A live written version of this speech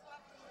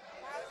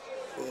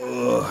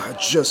I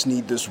just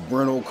need this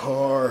rental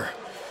car.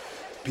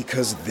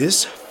 Because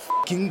this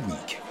fucking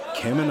week,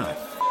 Cam and I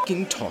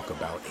fucking talk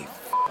about a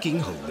fucking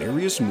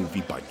hilarious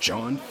movie by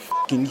John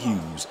fucking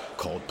Hughes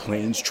called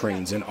Planes,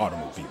 Trains, and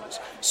Automobiles.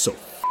 So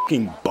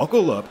fucking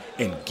buckle up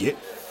and get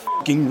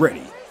fucking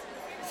ready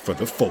for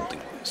the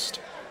folding list.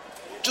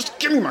 Just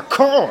give me my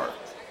car!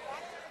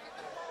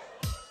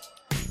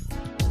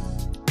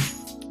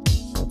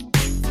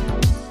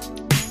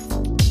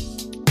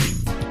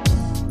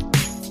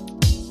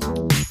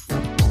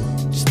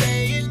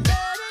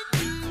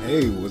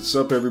 Hey, what's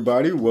up,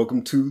 everybody?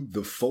 Welcome to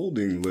The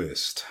Folding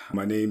List.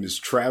 My name is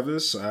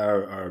Travis.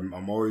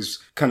 I'm always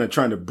kind of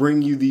trying to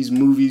bring you these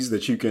movies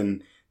that you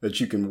can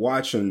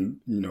watch and,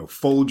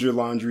 fold your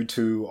laundry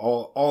to,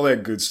 all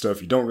that good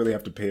stuff. You don't really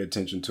have to pay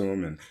attention to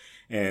them.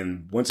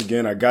 And once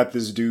again, I got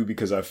this dude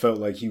because I felt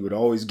like he would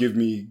always give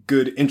me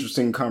good,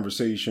 interesting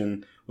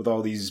conversation with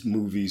all these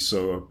movies.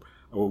 So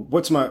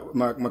what's my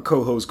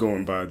co-host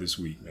going by this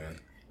week, man?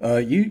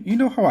 You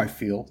know how I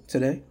feel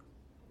today?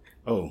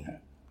 Oh,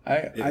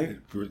 I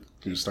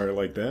can start it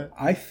like that.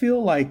 I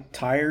feel like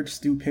tired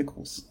Stu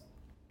Pickles.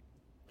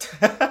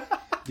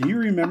 Do you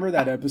remember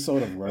that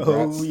episode of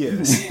Rugrats? Oh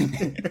yes.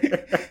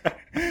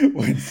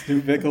 When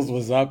Stu Pickles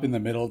was up in the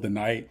middle of the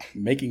night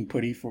making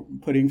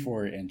pudding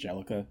for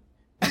Angelica.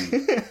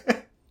 Dee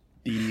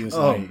Dee was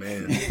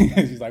man.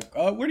 She's like,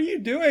 "Oh, what are you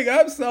doing?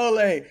 I'm so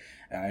late."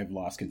 And I've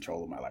lost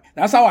control of my life.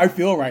 That's how I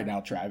feel right now,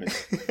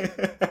 Travis.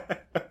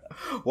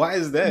 Why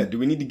is that? Do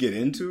we need to get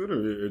into it,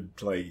 or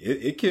like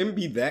it can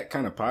be that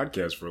kind of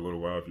podcast for a little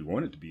while if you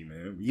want it to be,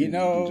 man? We can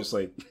just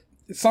like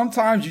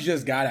sometimes you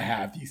just gotta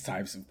have these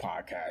types of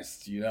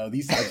podcasts.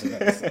 These types of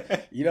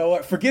episodes. You know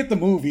what? Forget the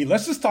movie.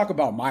 Let's just talk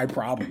about my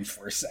problems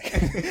for a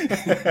second.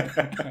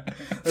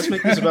 Let's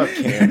make this about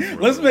Cam.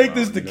 Let's make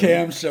this the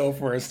Cam show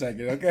for a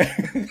second, okay?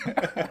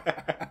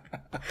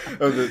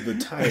 Oh, the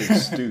tired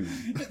stew.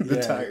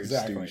 Tired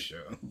stew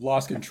show.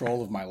 Lost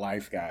control of my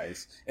life,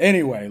 guys.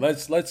 Anyway,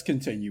 let's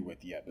continue with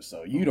the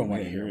episode. You don't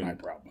want to hear my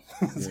problem.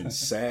 You're in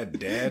sad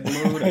dad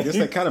mode. I guess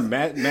that kind of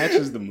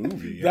matches the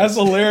movie. That's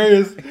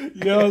hilarious.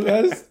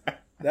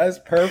 That's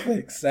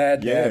perfect.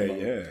 Sad dad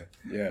mode.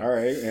 Yeah. All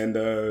right, and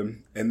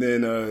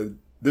then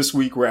this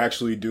week we're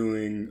actually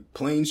doing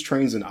Planes,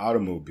 Trains, and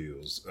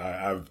Automobiles.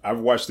 I've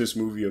watched this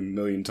movie a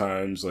million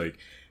times. Like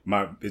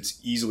it's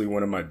easily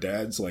one of my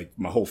dad's, like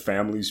my whole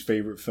family's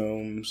favorite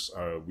films.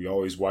 We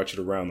always watch it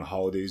around the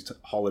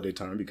holiday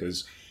time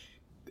because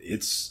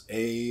it's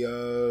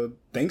a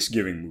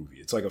Thanksgiving movie.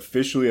 It's like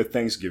officially a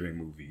Thanksgiving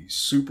movie.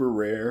 Super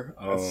rare.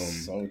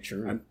 That's so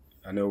true.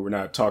 I know we're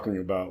not talking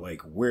about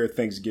like where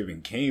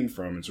Thanksgiving came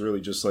from. It's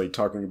really just like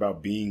talking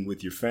about being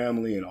with your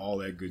family and all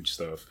that good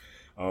stuff.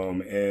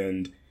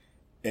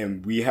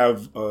 And we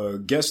have a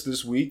guest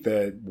this week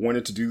that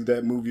wanted to do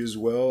that movie as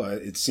well.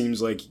 It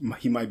seems like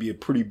he might be a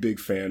pretty big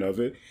fan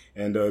of it.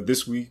 And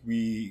this week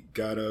we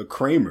got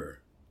Kramer.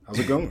 How's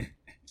it going?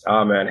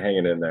 Oh man,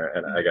 hanging in there.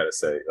 And I gotta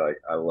say, like,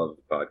 I love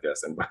the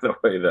podcast. And by the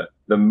way,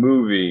 the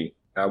movie,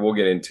 we'll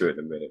get into it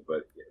in a minute,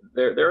 but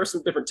there are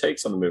some different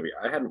takes on the movie.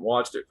 I hadn't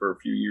watched it for a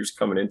few years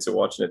coming into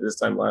watching it this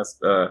time last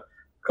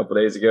couple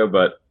of days ago,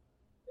 but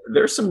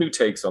there's some new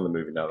takes on the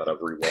movie now that I've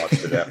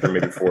rewatched it after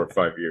maybe 4 or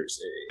 5 years.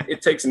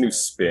 It takes a new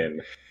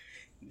spin.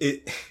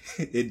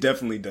 It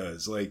definitely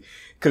does. Like,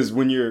 because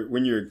when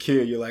you're a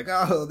kid, you're like,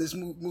 oh, this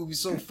movie's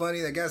so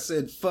funny. That guy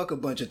said fuck a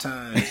bunch of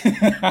times.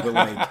 But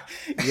like,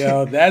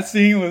 yo, that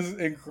scene was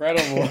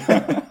incredible.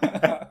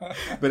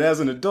 But as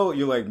an adult,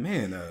 you're like,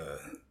 man,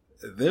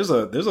 there's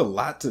a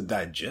lot to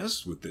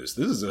digest with this.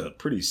 This is a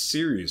pretty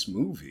serious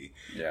movie.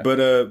 Yeah.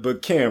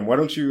 But Cam, why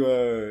don't you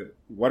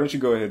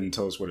go ahead and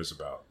tell us what it's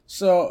about?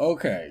 So,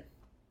 okay.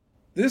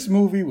 This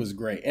movie was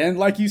great. And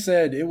like you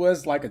said, it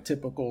was like a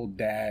typical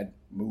dad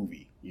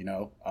movie,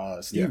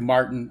 Steve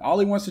Martin, all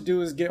he wants to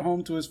do is get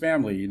home to his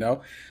family,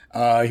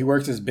 He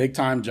works his big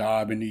time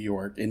job in New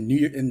York, in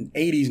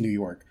 80s New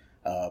York,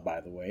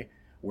 by the way,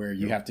 where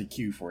you have to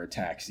queue for a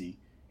taxi.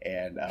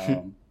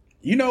 And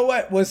you know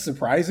what was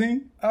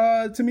surprising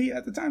to me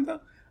at the time,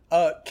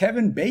 though?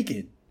 Kevin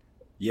Bacon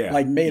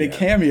made a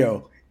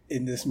cameo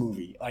in this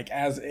movie, like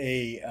as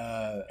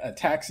a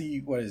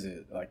taxi. What is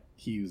it? Like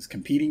he was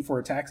competing for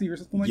a taxi or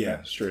something like that?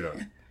 Yeah, straight up.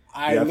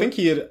 I think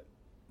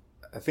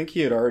he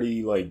had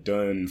already like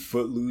done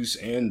Footloose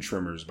and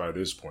Tremors by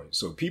this point,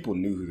 so people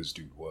knew who this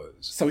dude was.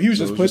 So he was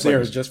just put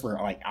there just for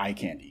like eye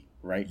candy,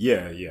 right?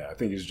 Yeah. I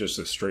think it's just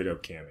a straight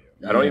up cameo.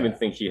 I don't even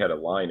think he had a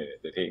line in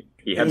it. That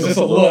he had just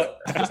a look.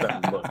 Just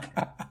that look.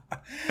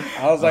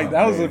 I was like,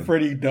 that was a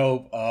pretty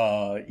dope,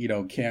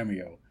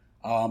 cameo.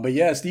 But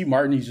yeah, Steve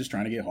Martin, he's just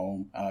trying to get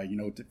home,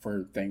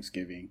 for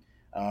Thanksgiving.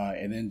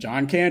 And then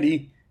John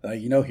Candy,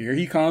 here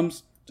he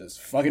comes,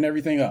 just fucking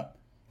everything up.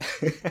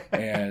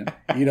 And,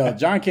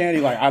 John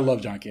Candy, like, I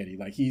love John Candy.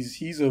 Like,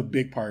 he's a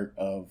big part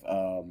of,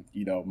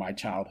 my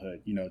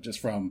childhood, just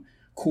from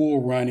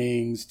Cool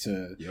Runnings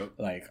to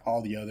like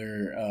all the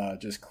other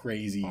just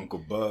crazy Uncle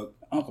Buck,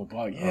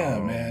 yeah,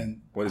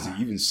 man. What is it?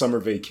 Even Summer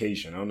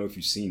Vacation. I don't know if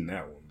you've seen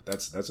that one,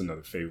 That's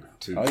another favorite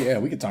too. Oh yeah,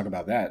 we could talk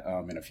about that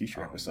in a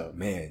future episode.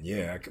 Man,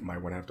 yeah, I might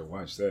want to have to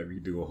watch that. We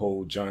could do a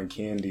whole John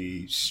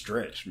Candy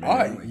stretch,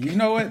 man. You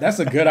know what? That's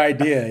a good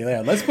idea.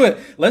 Yeah,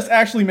 let's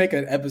actually make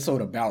an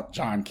episode about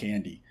John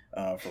Candy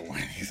for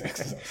one of these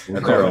episodes.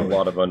 There are a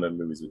lot of unknown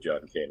movies with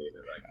John Candy,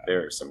 and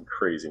there are some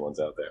crazy ones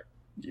out there.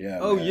 Yeah.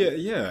 Oh man.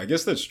 yeah. I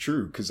guess that's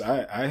true because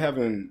I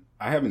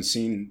haven't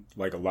seen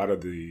like a lot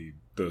of the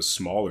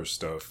smaller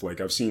stuff. Like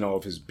I've seen all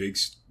of his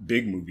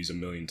big movies a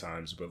million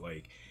times, but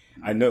like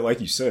I know, like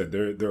you said,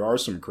 there are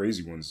some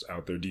crazy ones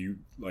out there. Do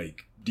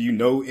you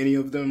know any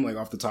of them like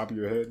off the top of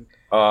your head?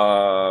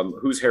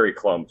 Who's Harry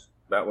Klump?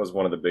 That was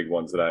one of the big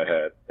ones that I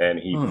had, and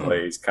he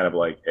plays kind of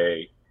like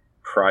a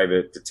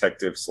private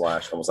detective /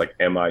 almost like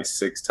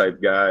MI6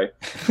 type guy,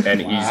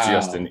 and he's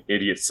just an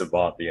idiot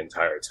savant the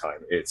entire time.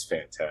 It's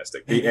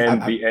fantastic. The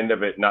end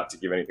of it, not to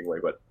give anything away,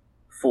 but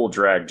full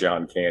drag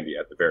John Candy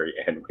at the very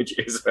end, which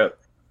is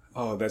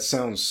oh, that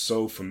sounds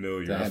so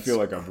familiar. I feel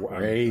like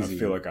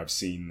I've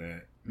seen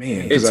that.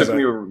 Man, it took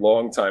me a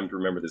long time to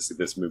remember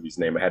this movie's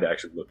name. I had to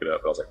actually look it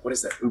up. I was like, what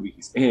is that movie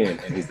he's in?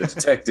 And he's the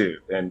detective.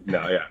 And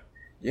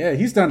yeah,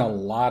 he's done a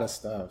lot of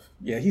stuff.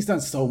 Yeah, he's done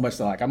so much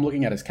stuff. Like I'm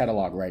looking at his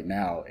catalog right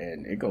now,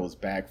 and it goes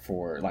back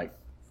for like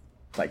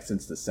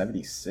since the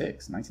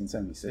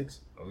 1976.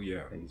 Oh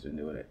yeah, he's been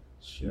doing it.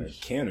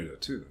 Canada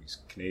too. He's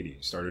Canadian.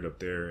 He started up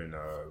there in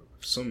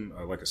some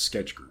like a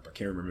sketch group. I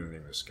can't remember the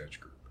name of the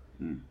sketch group.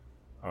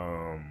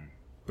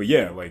 But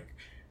yeah, like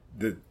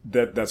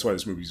that's why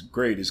this movie's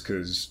great is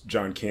because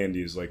John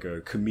Candy is like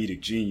a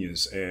comedic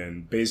genius,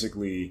 and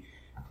basically,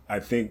 I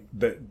think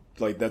that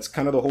like that's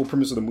kind of the whole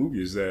premise of the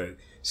movie is that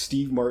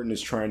Steve Martin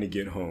is trying to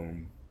get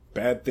home.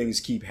 Bad things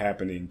keep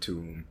happening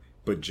to him,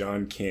 but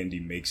John Candy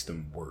makes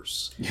them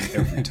worse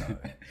every time.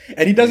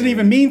 And he doesn't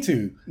even mean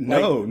to.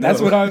 No.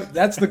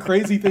 That's the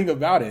crazy thing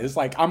about it. It's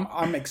like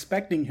I'm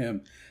expecting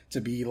him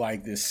to be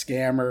like this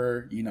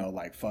scammer,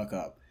 like fuck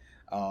up.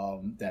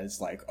 That it's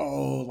like,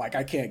 oh, like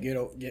I can't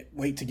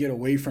wait to get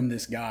away from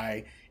this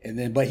guy,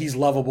 but he's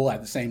lovable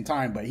at the same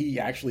time. But he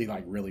actually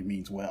like really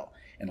means well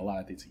in a lot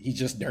of things. He's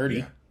just dirty.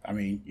 Yeah. I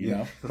mean,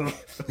 know.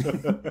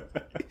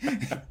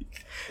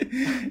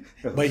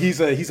 But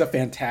he's a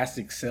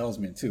fantastic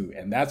salesman too,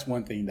 and that's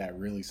one thing that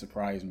really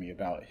surprised me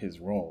about his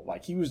role.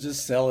 Like he was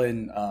just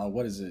selling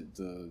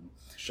the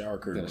shower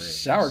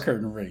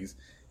curtain rings.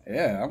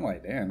 Yeah, I'm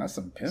like, damn, that's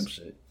some pimp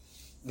shit.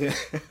 Yeah,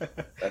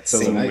 that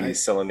scene when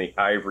he's selling the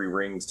ivory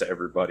rings to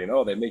everybody,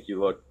 and they make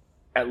you look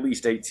at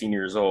least 18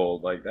 years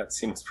old. Like that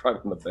seems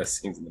probably one of the best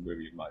scenes in the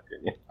movie, in my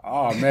opinion.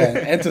 Oh man,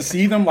 and to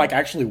see them like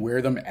actually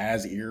wear them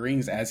as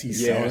earrings as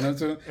he's selling them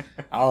to them,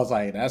 I was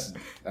like, that's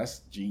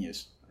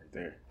genius right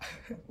there.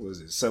 Was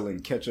it selling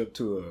ketchup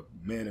to a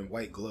man in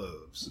white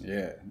gloves?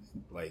 Yeah,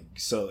 like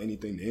sell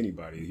anything to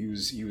anybody. He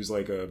was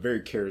like a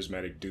very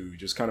charismatic dude,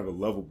 just kind of a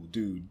lovable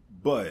dude,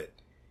 but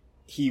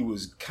he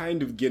was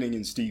kind of getting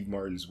in Steve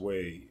Martin's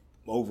way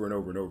over and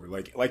over and over.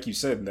 Like you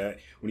said, that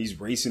when he's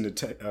racing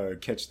to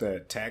catch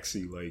that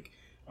taxi, like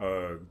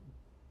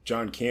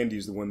John Candy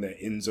is the one that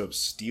ends up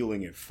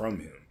stealing it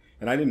from him.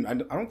 And I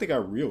don't think I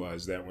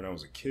realized that when I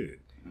was a kid.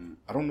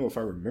 I don't know if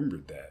I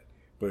remembered that,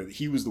 but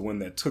he was the one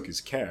that took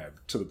his cab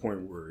to the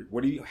point where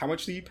how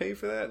much did he pay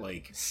for that?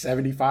 Like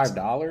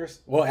 $75.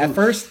 Well, at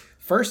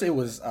first it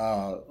was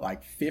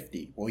like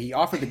 $50. Well, he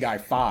offered the guy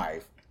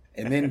 $5.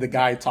 And then the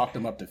guy talked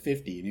him up to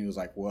 50, and he was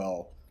like,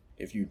 well,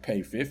 if you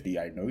pay 50,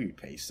 I know you'd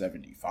pay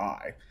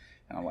 75.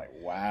 And I'm like,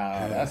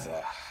 wow, that's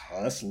a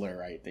hustler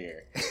right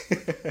there.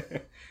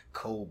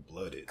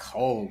 Cold-blooded.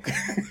 Cold.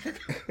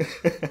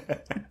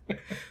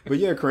 But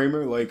yeah,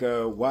 Kramer, like,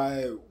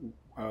 why,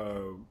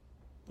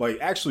 like,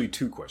 actually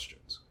 2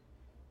 questions.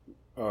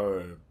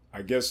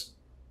 I guess,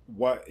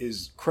 what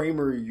is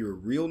Kramer your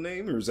real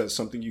name, or is that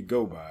something you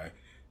go by?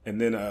 And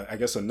then I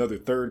guess another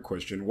third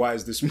question, why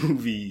is this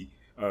movie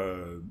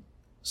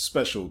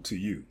special to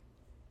you?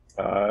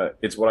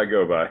 It's what I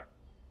go by.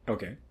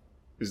 Okay.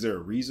 Is there a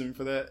reason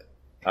for that?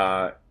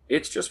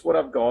 It's just what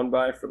I've gone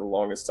by for the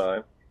longest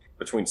time.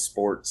 Between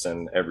sports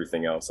and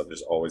everything else, I've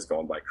just always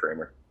gone by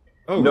Kramer.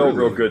 Oh, no really?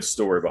 real good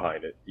story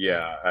behind it.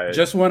 Yeah. I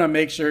just want to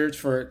make sure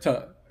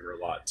a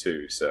lot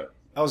too, so.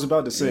 I was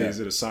about to say,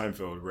 Is it a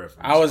Seinfeld reference?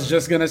 I was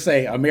just going to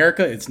say,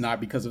 America, it's not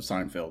because of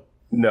Seinfeld.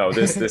 No,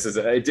 this is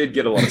it did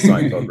get a lot of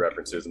Seinfeld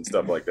references and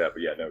stuff like that,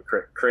 but yeah, no,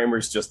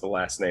 Kramer's just the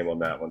last name on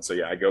that one. So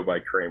yeah, I go by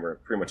Kramer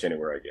pretty much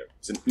anywhere I go.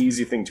 It's an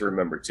easy thing to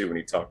remember too when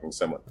you're talking to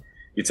someone.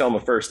 You tell them a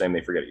first name,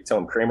 they forget it. You tell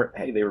them Kramer,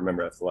 hey, they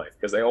remember that's life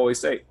because they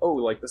always say, oh,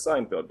 like the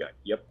Seinfeld guy.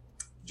 Yep,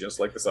 just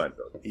like the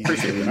Seinfeld. Easy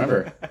to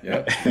remember.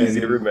 Yep, easy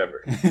to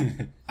remember.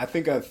 I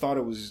think I thought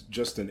it was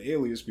just an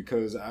alias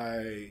because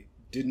I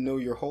didn't know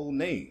your whole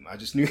name. I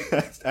just knew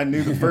I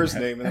knew the first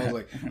name, and I was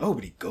like, oh,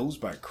 but he goes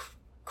by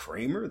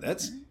Kramer.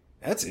 That's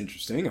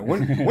interesting. I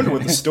wonder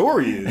what the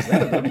story is.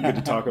 That'd be good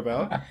to talk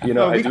about.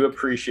 I do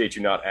appreciate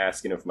you not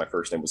asking if my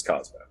first name was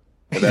Cosmo.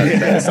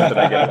 That's something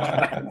I get a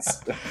lot.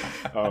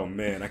 Oh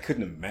man, I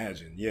couldn't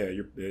imagine. Yeah,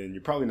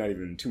 you're probably not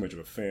even too much of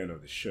a fan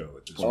of the show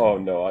at this point. Oh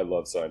no, I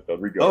love Seinfeld.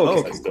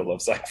 Regardless, okay. I still love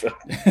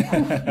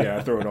Seinfeld. Yeah,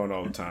 I throw it on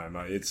all the time.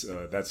 It's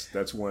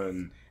that's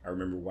one I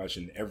remember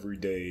watching every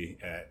day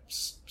at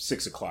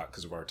 6 o'clock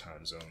because of our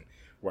time zone.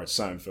 Watch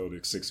Seinfeld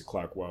at 6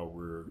 o'clock while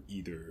we're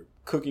either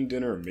cooking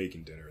dinner or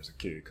making dinner as a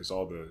kid because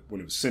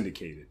when it was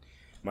syndicated.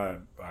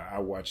 I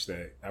watched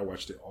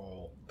it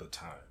all the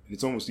time. And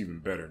it's almost even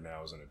better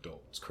now as an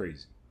adult. It's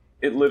crazy.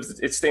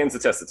 It stands the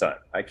test of time.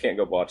 I can't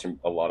go watch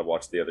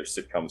the other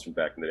sitcoms from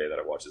back in the day that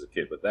I watched as a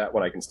kid, but that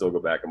one I can still go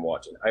back and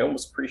watch. And I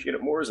almost appreciate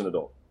it more as an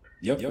adult.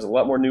 Yep. There's a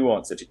lot more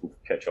nuance that you can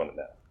catch on in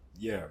that.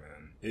 Yeah,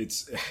 man.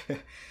 It's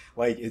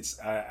like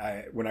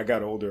I when I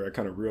got older, I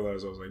kind of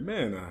realized I was like,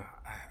 man,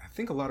 I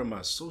think a lot of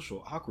my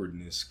social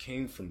awkwardness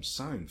came from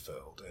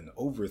Seinfeld and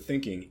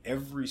overthinking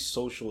every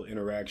social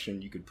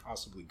interaction you could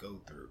possibly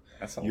go through.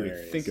 That's hilarious.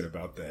 You're thinking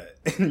about that,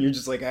 and you're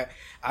just like,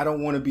 I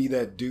don't want to be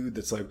that dude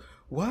that's like,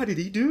 why did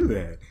he do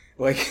that?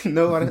 Like,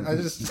 no, I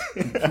just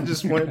I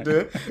just wanted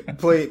to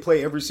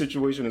play every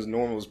situation as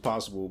normal as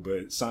possible.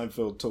 But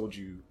Seinfeld told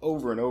you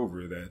over and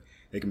over that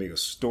they can make a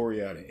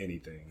story out of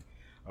anything.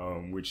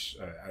 Which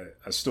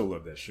I still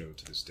love that show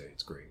to this day.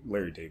 It's great.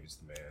 Larry David's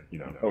the man. You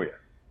know. Oh yeah.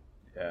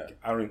 Yeah.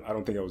 I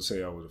don't think I would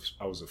say I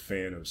was a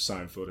fan of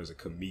Seinfeld as a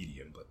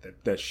comedian, but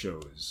that show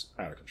is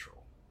out of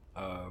control.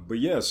 But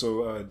yeah.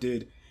 So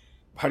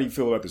how do you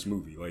feel about this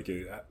movie? What do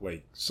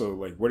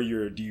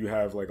you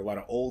have like a lot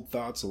of old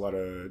thoughts, a lot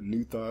of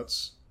new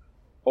thoughts?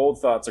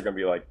 Old thoughts are going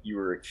to be like you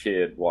were a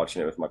kid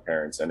watching it with my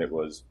parents, and it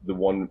was the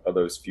one of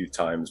those few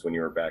times when you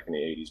were back in the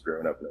 80s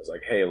growing up, and it was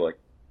like, hey, like,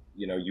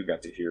 you know, you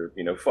got to hear,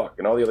 you know, fuck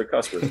and all the other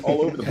cuss words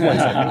all over the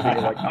place. And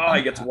you're like, oh, I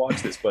get to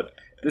watch this, but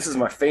this is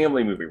my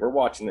family movie. We're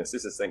watching this.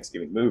 This is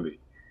Thanksgiving movie.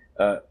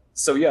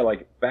 So yeah,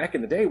 like back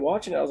in the day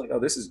watching it, I was like, oh,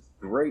 this is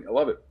great. I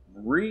love it.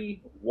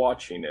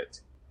 Re-watching it,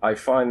 I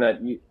find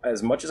that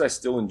as much as I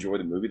still enjoy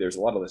the movie, there's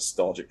a lot of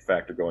nostalgic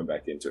factor going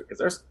back into it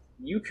because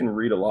you can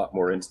read a lot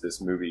more into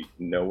this movie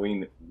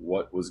knowing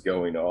what was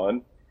going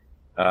on.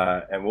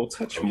 And we'll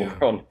touch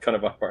more on kind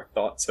of our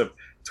thoughts of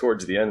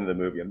towards the end of the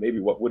movie and maybe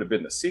what would have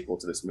been the sequel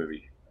to this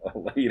movie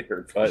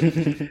later. But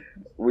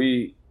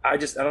I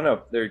don't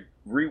know. They're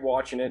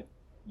rewatching it.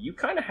 You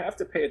kind of have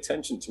to pay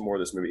attention to more of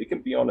this movie. It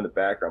can be on in the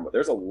background, but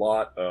there's a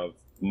lot of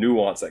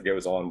nuance that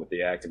goes on with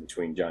the acting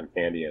between John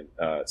Candy and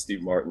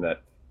Steve Martin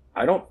that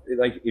I don't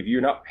like. If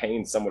you're not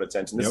paying somewhat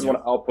attention, this is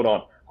what I'll put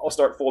on. I'll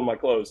start folding my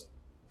clothes.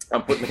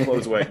 I'm putting the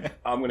clothes away.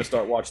 I'm going to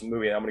start watching the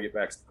movie, and I'm going to get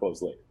back to the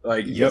clothes later.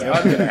 Like,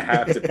 I'm going to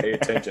have to pay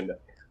attention to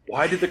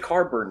why did the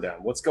car burn down?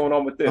 What's going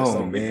on with this?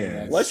 Oh,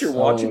 man. Unless you're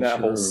watching that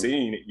whole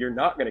scene, you're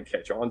not going to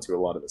catch on to a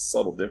lot of the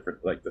subtle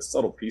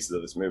pieces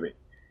of this movie.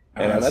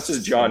 And that's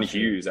just John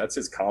Hughes. That's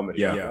his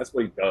comedy. Yeah. That's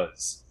what he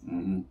does.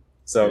 Mm-hmm.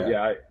 So,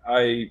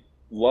 I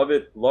love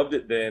it. Loved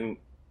it then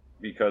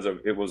because I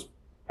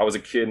was a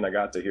kid and I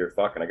got to hear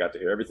fuck and I got to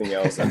hear everything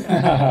else. And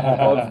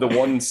I love the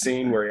one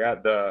scene where he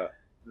had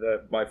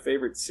my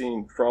favorite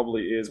scene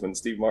probably is when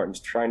Steve Martin's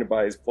trying to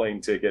buy his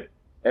plane ticket.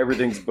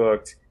 Everything's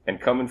booked. And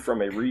coming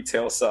from a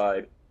retail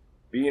side,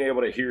 being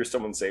able to hear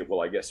someone say, well,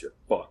 I guess you're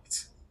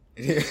fucked.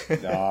 It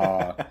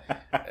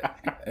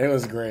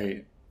was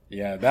great.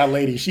 Yeah, that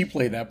lady, she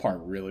played that part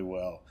really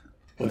well.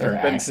 With her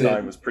Ben accent.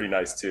 Stein was pretty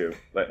nice, too.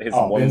 His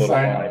one little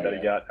line that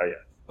he got. Oh, yeah.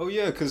 Oh,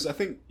 yeah, because I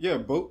think,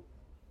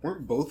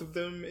 weren't both of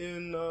them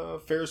in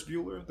Ferris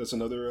Bueller? That's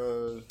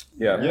another...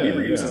 He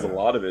reuses a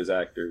lot of his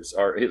actors,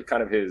 or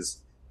kind of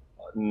his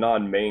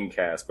non-main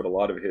cast, but a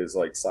lot of his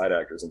like side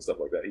actors and stuff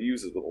like that. He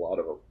uses with a lot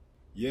of them.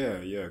 Yeah,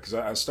 because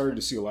I started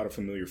to see a lot of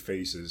familiar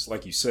faces,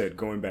 like you said,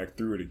 going back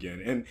through it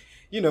again. And,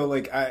 you know,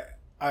 like I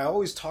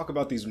always talk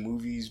about these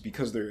movies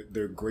because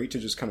they're great to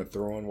just kind of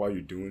throw on while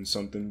you're doing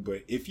something.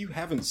 But if you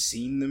haven't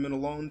seen them in a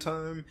long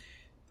time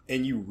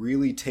and you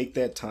really take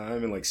that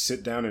time and like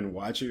sit down and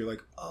watch it, you're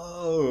like,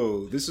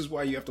 oh, this is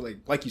why you have to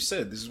like you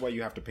said, this is why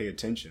you have to pay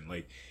attention.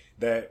 Like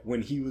that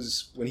when he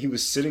was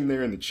sitting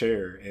there in the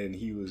chair and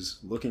he was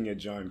looking at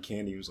John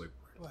Candy, he was like,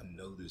 where do I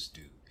know this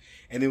dude?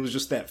 And it was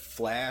just that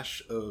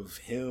flash of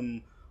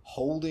him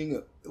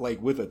holding,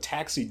 like, with a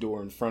taxi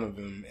door in front of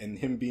him and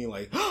him being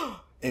like,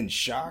 and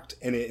shocked.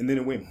 And then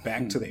it went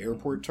back to the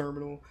airport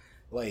terminal.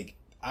 Like,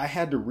 I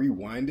had to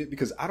rewind it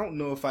because I don't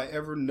know if I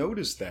ever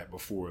noticed that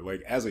before,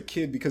 like, as a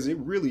kid, because it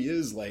really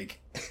is, like,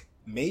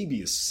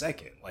 maybe a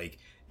second. Like,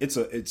 it's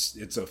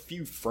a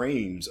few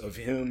frames of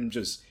him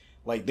just,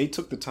 like, they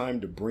took the time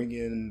to bring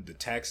in the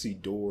taxi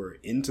door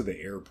into the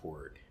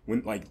airport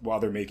while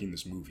they're making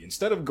this movie.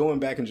 Instead of going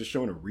back and just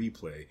showing a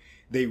replay,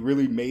 they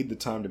really made the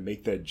time to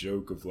make that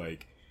joke of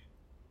like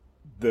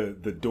the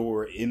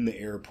door in the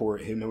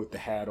airport, him with the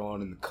hat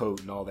on and the coat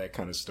and all that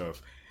kind of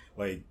stuff.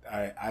 Like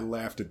I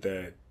laughed at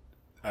that.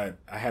 I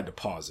had to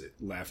pause it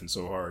laughing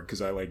so hard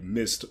because I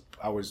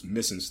was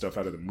missing stuff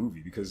out of the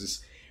movie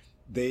because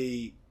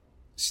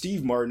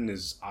Steve Martin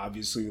is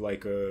obviously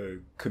like a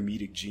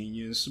comedic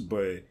genius,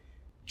 but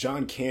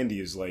John Candy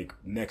is like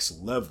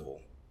next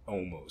level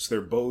almost.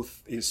 They're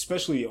both,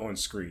 especially on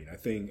screen.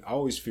 I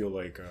always feel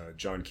like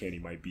John Candy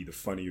might be the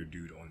funnier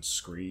dude on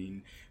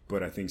screen,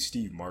 but I think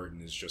Steve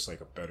Martin is just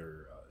like a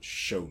better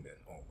showman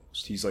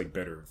almost. He's like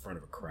better in front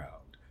of a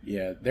crowd.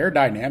 Yeah, their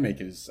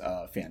dynamic is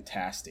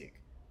fantastic.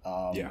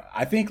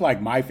 I think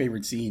like my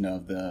favorite scene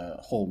of the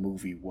whole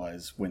movie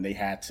was when they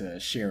had to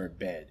share a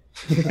bed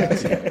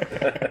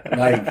together.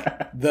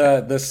 Like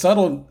the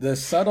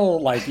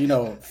subtle like, you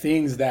know,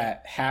 things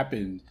that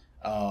happened.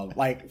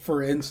 Like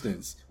for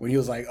instance, when he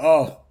was like,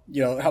 "Oh,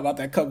 you know, how about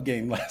that Cub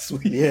game last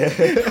week?" Yeah.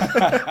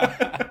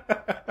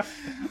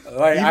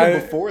 Like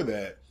even before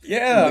that.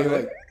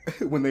 Yeah.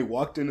 When they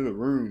walked into the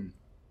room.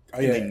 Oh,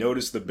 and they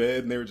noticed the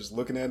bed, and they were just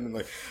looking at it, and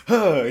like,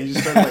 huh. He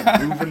just started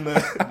like moving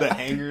the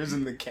hangers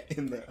in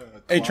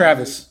the Hey,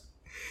 Travis.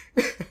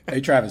 Hey,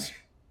 Travis.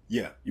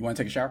 Yeah. You want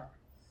to take a shower?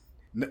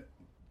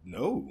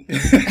 No.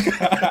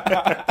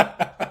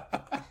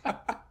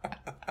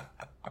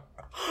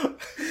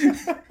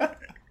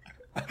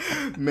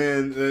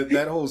 Man,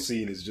 that whole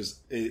scene is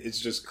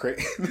just—it's just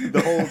crazy.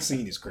 The whole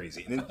scene is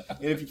crazy, and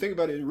if you think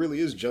about it, it really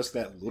is just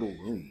that little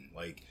room.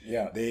 Like,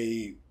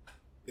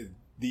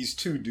 these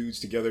two dudes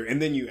together,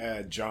 and then you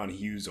add John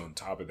Hughes on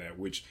top of that,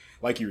 which,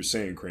 like you were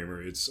saying,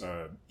 Kramer, it's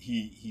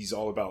he's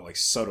all about like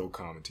subtle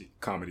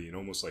comedy, and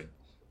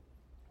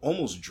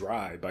almost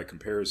dry by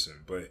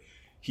comparison, but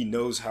he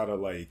knows how to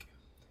like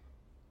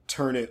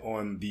turn it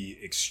on the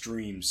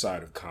extreme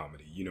side of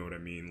comedy. You know what I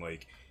mean?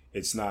 Like,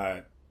 it's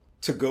not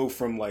to go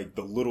from like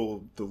the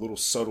little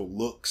subtle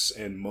looks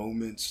and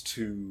moments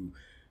to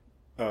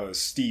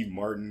Steve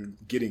Martin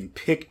getting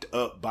picked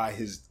up by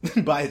his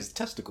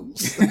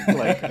testicles,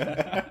 like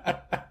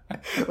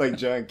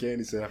John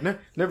Candy said. I've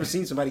never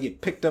seen somebody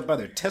get picked up by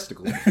their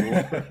testicles before.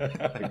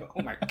 Like,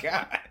 oh my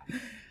god!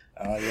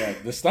 Yeah,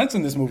 the stunts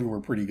in this movie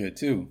were pretty good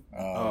too.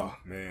 Oh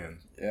man,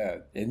 yeah,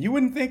 and you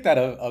wouldn't think that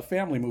a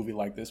family movie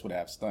like this would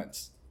have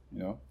stunts, you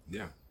know?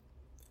 Yeah.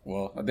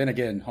 Well, then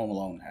again, Home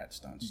Alone had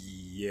stunts.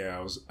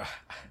 Yeah,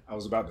 I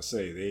was about to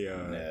say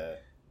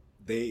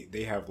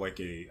they have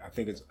like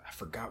I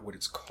forgot what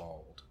it's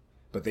called,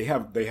 but they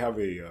have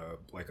a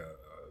like a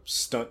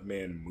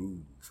stuntman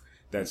move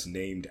that's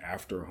named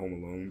after Home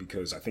Alone,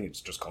 because I think it's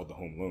just called the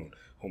Home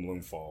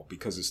Alone Fall,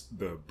 because it's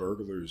the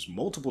burglars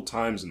multiple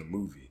times in the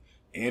movie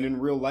and in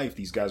real life.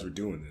 These guys were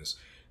doing this,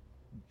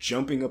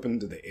 jumping up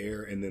into the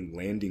air and then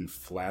landing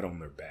flat on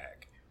their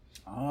back.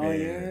 Oh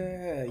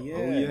yeah.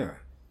 Oh yeah,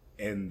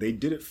 and they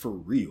did it for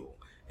real.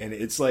 And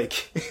it's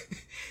like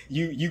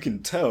you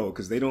can tell,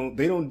 because they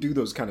don't do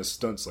those kind of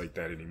stunts like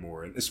that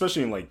anymore, and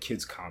especially in like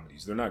kids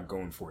comedies, they're not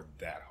going for it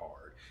that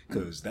hard,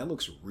 because that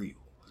looks real.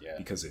 Yeah,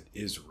 because it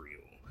is real.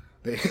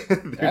 They're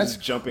That's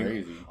just jumping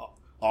crazy.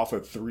 off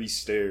of 3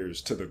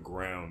 stairs to the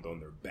ground on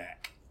their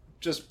back,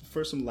 just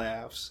for some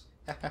laughs.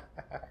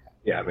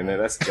 Yeah, I mean,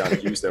 that's John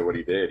Hughes, though, what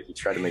he did. He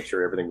tried to make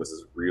sure everything was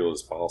as real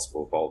as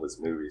possible with all of his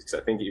movies. Because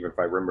I think even if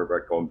I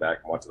remember going back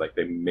and watching, like,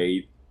 they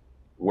made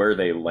where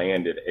they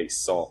landed a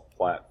soft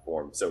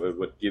platform, so it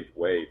would give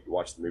way. If you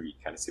watch the movie, you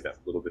kind of see that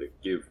little bit of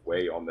give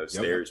way on those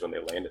stairs when they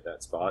land at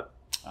that spot.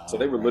 So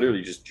they were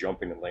literally just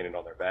jumping and landing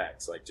on their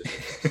backs, like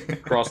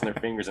just crossing their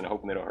fingers and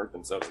hoping they don't hurt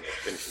themselves and they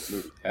finish the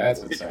movie.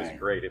 That's insane. It was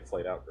great. It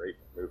played out great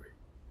in the movie.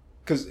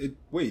 Because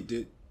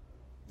did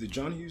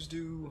John Hughes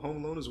do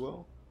Home Alone as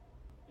well?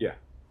 Yeah.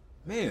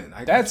 Man,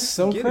 that's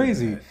so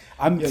crazy. That.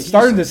 I'm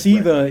starting to see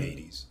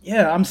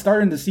I'm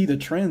starting to see the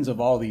trends of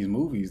all these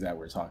movies that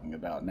we're talking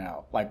about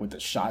now, like with the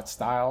shot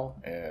style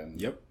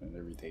and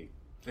everything.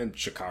 And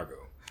Chicago,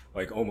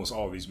 like almost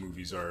all these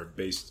movies are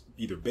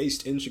either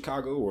based in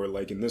Chicago or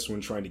like in this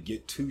one trying to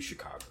get to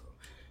Chicago,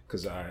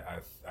 because I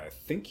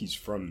think he's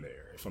from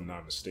there if I'm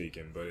not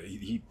mistaken. But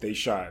they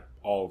shot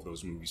all of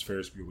those movies.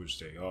 Ferris Bueller's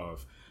Day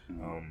Off,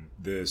 what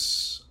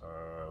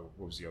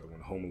was the other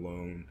one? Home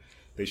Alone.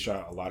 They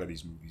shot a lot of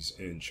these movies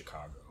in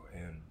Chicago,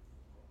 and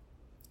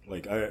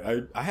like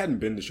I hadn't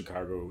been to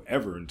Chicago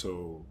ever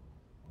until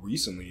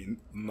recently.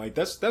 And, like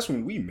that's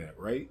when we met,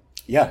 right?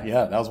 Yeah,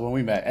 that was when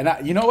we met.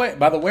 And you know what?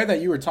 By the way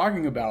that you were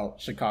talking about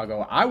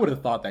Chicago, I would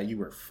have thought that you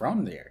were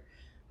from there,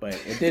 but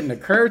it didn't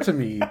occur to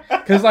me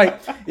because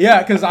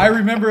I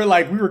remember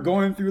like we were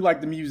going through like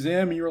the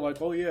museum, and you were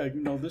like, oh yeah,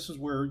 you know, this is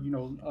where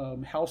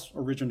House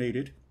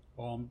originated.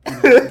 You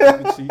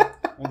can see.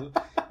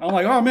 I'm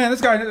like, oh man,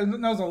 this guy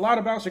knows a lot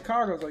about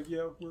Chicago. I was like,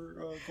 yeah, we're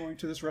going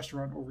to this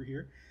restaurant over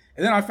here.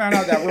 And then I found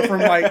out that we're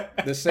from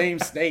like the same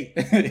state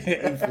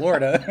in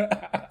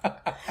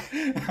Florida.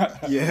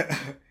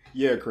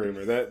 Yeah,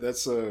 Kramer.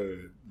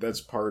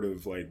 That's part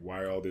of like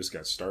why all this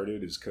got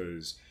started, is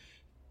because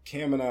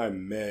Cam and I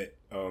met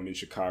in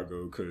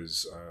Chicago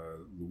because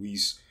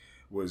Luis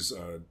was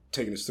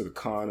taking us to the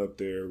con up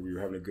there. We were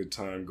having a good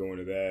time going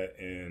to that,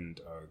 and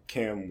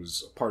Cam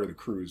was a part of the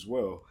crew as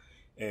well.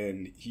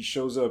 And he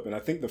shows up, and I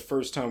think the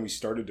first time we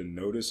started to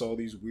notice all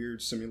these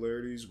weird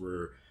similarities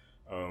were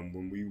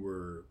when we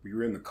were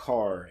in the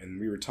car, and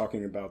we were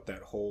talking about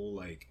that whole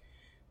like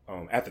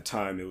at the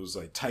time it was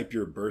like type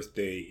your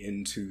birthday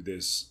into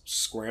this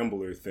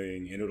scrambler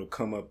thing and it'll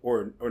come up,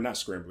 or not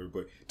scrambler,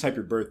 but type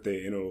your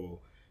birthday and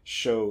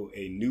show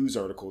a news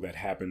article that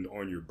happened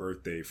on your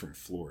birthday from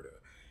Florida.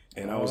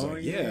 And I was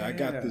like, yeah, I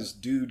got this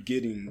dude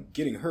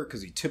getting hurt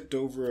because he tipped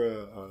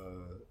over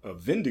a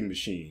vending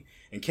machine.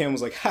 And Cam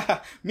was like,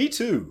 ha, me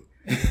too.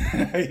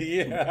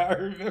 Yeah, I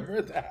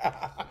remember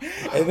that.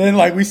 And then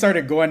like we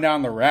started going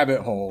down the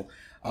rabbit hole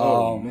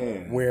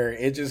where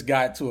it just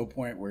got to a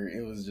point where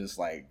it was just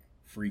like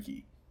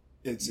freaky.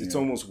 It's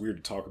almost weird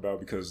to talk about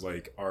because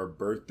like our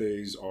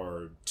birthdays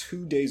are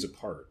 2 days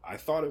apart. I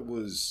thought it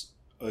was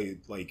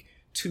like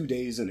 2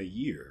 days in a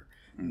year.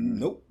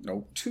 Nope.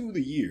 2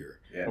 the year.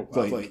 Yeah.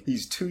 Like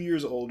he's 2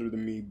 years older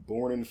than me,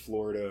 born in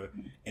Florida,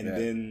 and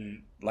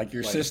then like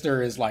your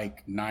sister is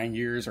like 9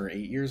 years or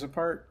 8 years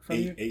apart from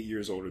you. 8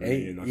 years older than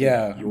me.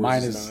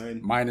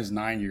 And mine is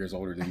 9 years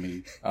older than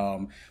me.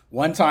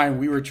 One time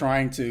we were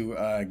trying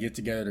to get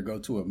together to go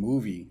to a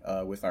movie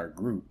with our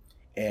group,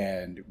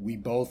 and we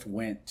both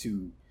went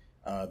to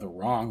the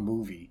wrong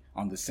movie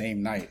on the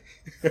same night.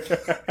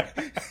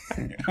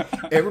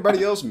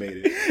 Everybody else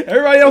made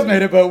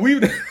it. But we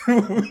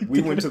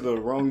went to the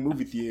wrong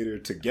movie theater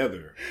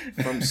together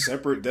from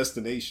separate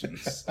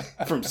destinations,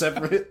 from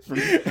separate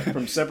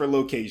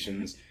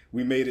locations.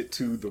 We made it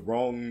to the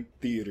wrong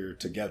theater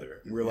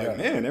together. We were like,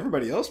 man,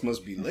 everybody else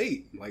must be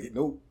late. Like,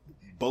 nope,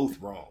 both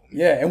wrong.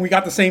 Yeah, and we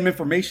got the same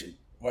information.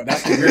 Well,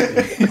 that's the weird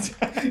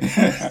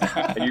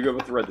thing. And you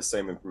both read the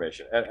same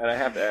information. And I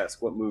have to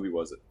ask, what movie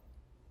was it?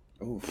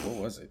 Oh, what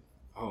was it?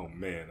 Oh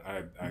man,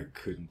 I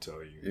couldn't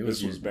tell you.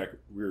 This was back.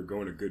 We were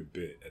going a good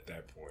bit at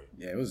that point.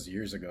 Yeah, it was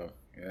years ago.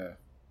 Yeah.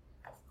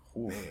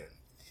 Ooh. Man.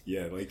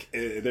 Yeah, like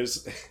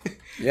there's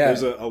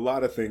there's a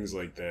lot of things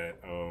like that.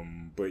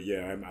 But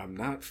yeah, I'm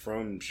not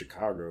from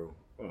Chicago.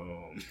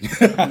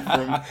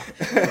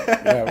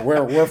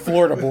 We're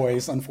Florida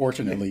boys,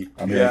 unfortunately.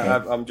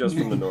 I'm just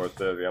from the north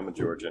of you. I'm a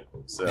Georgian,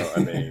 so I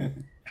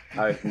mean,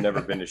 I've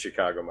never been to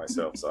Chicago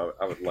myself, so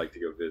I would like to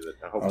go visit.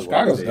 I hope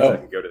one of these days I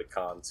can go to the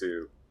con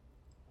too.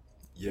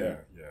 Yeah,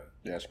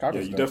 Chicago.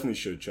 Yeah, you definitely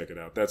should check it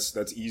out.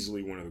 That's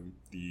easily one of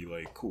the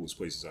like coolest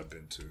places I've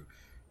been to.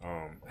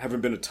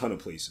 Haven't been a ton of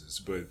places,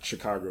 but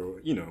Chicago,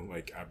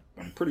 like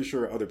I'm pretty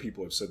sure other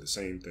people have said the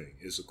same thing.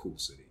 It's a cool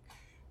city.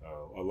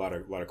 A lot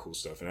of cool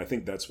stuff, and I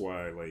think that's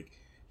why like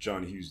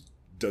John Hughes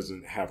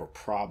doesn't have a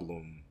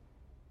problem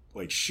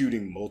like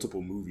shooting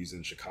multiple movies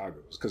in Chicago,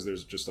 because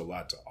there's just a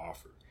lot to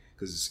offer.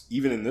 Because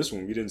even in this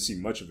one, we didn't see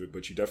much of it,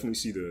 but you definitely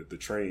see the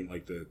train,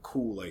 like the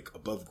cool like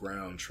above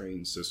ground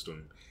train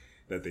system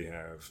that they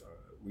have.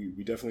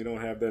 We definitely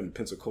don't have that in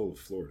Pensacola,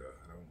 Florida.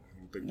 I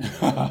don't think we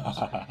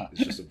have.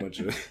 It's just a bunch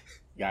of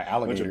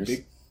alligators.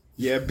 Big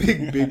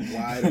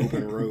wide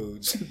open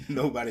roads.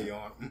 Nobody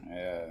on them.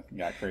 Yeah, you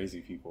got crazy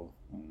people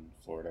in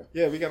Florida.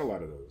 Yeah, we got a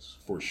lot of those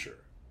for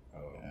sure.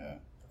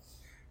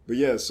 But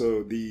yeah,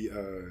 so the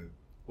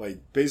like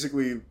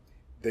basically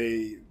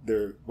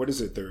their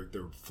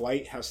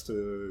flight has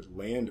to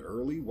land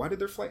early. Why did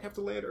their flight have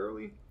to land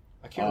early?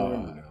 I can't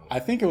remember now. I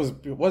think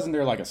wasn't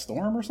there like a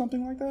storm or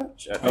something like that?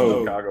 I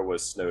think Chicago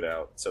was snowed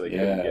out, so they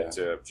couldn't get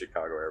to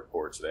Chicago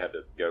airport, so they had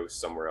to go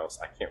somewhere else.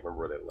 I can't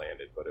remember where they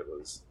landed, but it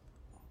was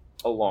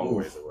a long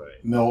ways away.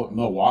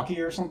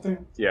 Milwaukee or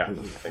something? Yeah, I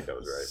think that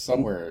was right.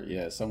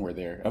 Somewhere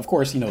there. Of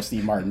course,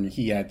 Steve Martin,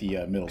 he had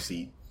the middle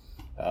seat.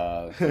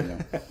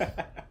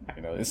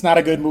 It's not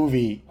a good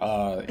movie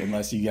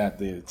unless you got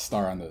the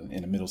star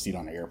in the middle seat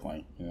on the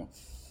airplane. Well,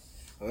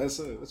 that's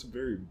a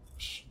very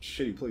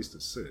shitty place to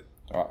sit.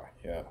 Oh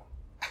yeah.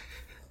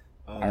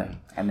 I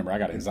remember I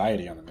got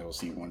anxiety on the middle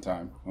seat one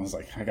time. I was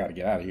like, I got to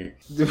get out of here.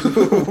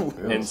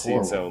 End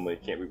seats only.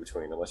 Can't be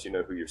between unless you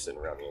know who you're sitting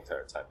around the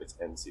entire time. It's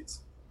end seats.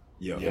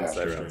 Yeah, that's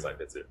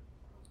it.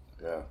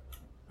 Yeah.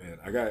 Man,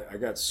 I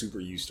got super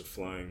used to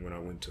flying when I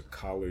went to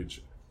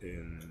college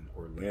in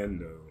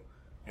Orlando,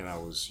 and I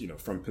was,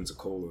 from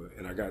Pensacola,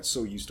 and I got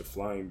so used to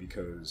flying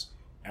because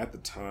at the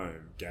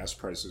time gas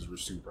prices were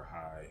super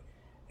high,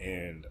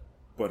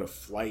 but a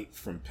flight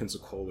from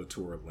Pensacola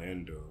to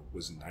Orlando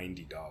was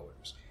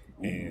 $90,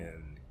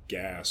 and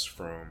gas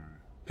from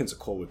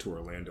Pensacola to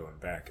Orlando and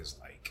back is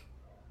like,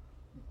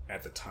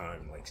 at the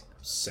time, like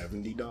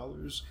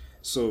 $70.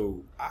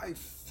 So I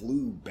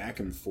flew back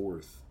and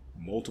forth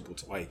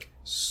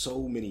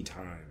so many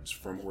times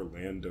from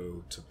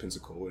Orlando to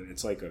Pensacola, and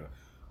it's like a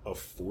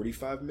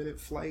 45-minute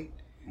flight,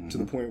 to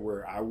the point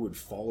where I would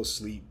fall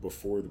asleep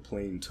before the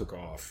plane took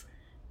off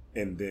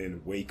and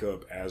then wake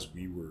up as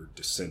we were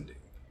descending,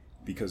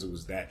 because it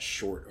was that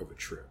short of a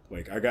trip.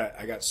 Like I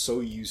got so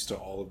used to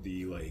all of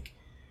the like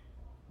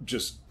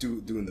just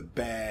doing the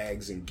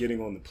bags and getting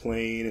on the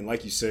plane, and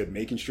like you said,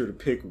 making sure to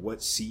pick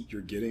what seat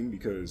you're getting,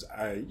 because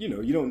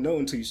you don't know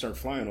until you start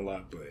flying a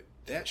lot, but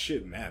that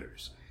shit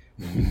matters.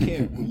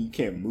 When you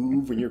can't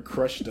move, when you're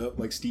crushed up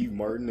like Steve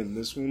Martin in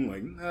this one,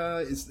 like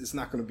it's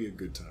not going to be a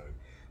good time.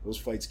 Those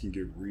flights can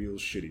get real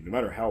shitty, no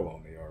matter how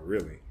long they are,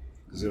 really,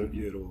 because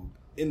it'll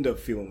end up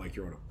feeling like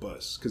you're on a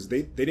bus, because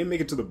they didn't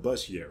make it to the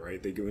bus yet,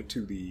 right? They go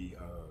into the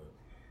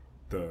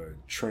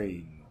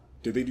train.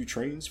 Did they do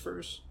trains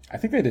first? I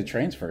think they did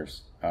trains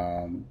first,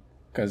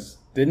 because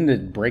didn't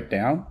it break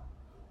down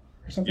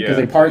or something? Because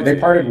they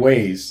parted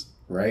ways,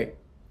 right?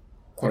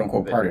 quote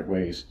unquote parted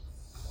ways.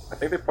 I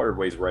think they parted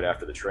ways right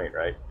after the train,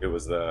 right? It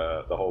was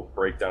the whole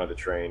breakdown of the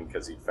train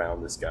because he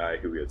found this guy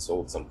who he had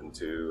sold something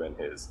to, and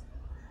his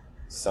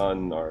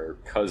son or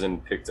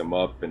cousin picked him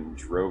up and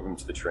drove him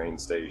to the train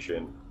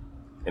station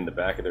in the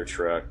back of their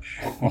truck.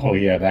 Oh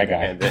yeah, that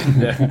guy. And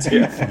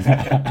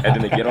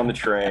then they get on the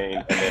train,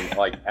 and then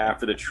like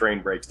after the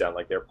train breaks down,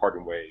 like they're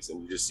parting ways,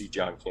 and you just see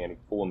John Candy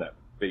pulling that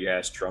big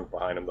ass trunk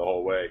behind him the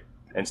whole way,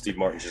 and Steve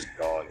Martin's just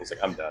gone. He's like,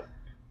 I'm done.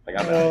 Like,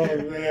 I'm out of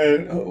here.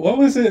 Man, what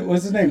was it?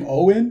 Was his name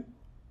Owen?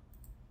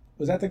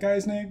 Was that the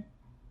guy's name?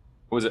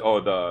 Was it? Oh,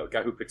 the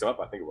guy who picked him up.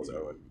 I think it was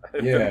Owen.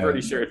 Yeah. I'm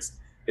pretty sure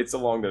it's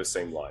along those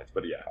same lines.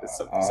 But yeah, it's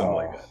something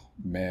like that.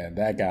 Man,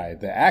 that guy.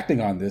 The acting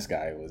on this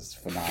guy was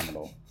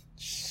phenomenal.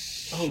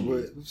 Oh,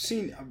 but I've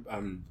seen.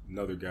 I'm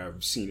another guy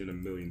I've seen in a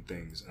million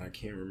things, and I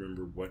can't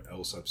remember what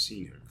else I've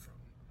seen him from.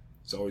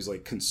 It's always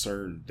like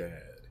concerned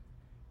dad,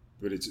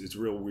 but it's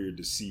real weird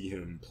to see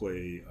him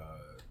play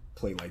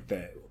like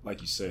that, like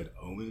you said,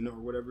 Owen or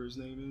whatever his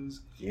name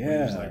is.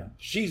 Yeah, he's like,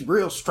 she's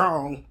real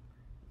strong.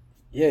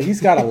 Yeah, he's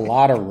got a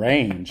lot of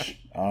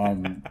range.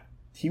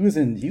 He was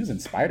in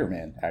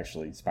Spider-Man,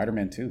 actually.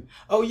 Spider-Man 2.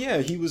 Oh yeah,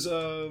 he was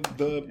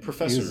the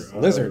professor.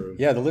 Lizard.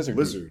 Yeah, the lizard.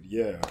 Lizard,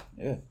 yeah.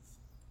 Yeah.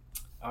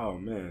 Oh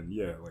man,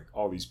 yeah, like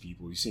all these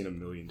people, you've seen a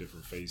million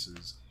different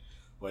faces.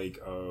 Like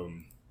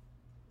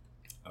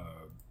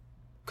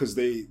cuz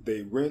they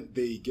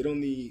get on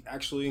the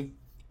actually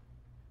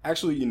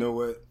you know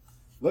what?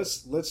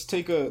 Let's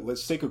take a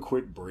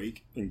quick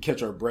break and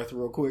catch our breath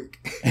real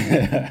quick,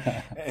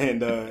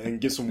 and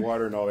get some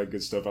water and all that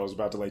good stuff. I was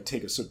about to like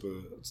take a sip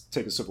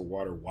of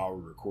water while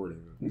we're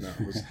recording. No,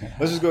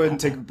 let's just go ahead and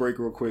take a break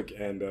real quick,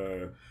 and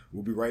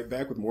we'll be right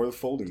back with more of the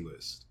folding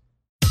list.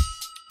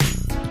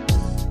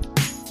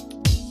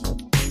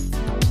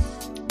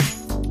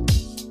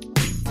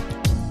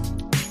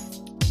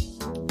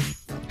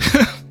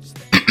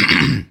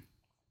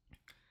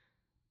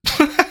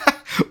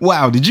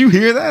 Wow, did you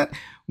hear that?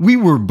 We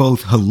were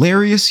both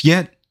hilarious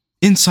yet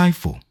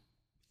insightful.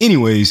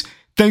 Anyways,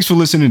 thanks for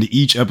listening to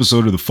each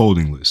episode of The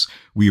Folding List.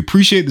 We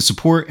appreciate the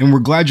support, and we're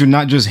glad you're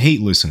not just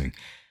hate listening.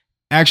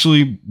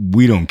 Actually,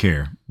 we don't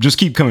care. Just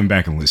keep coming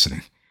back and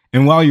listening.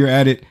 And while you're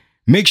at it,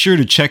 make sure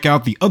to check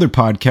out the other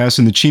podcasts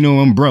in the Chino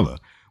umbrella.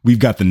 We've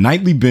got the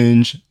Nightly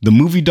Binge, the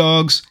Movie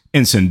Dogs,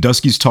 and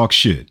Sandusky's Talk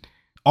Shit.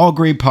 All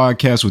great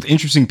podcasts with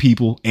interesting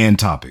people and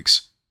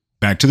topics.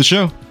 Back to the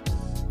show.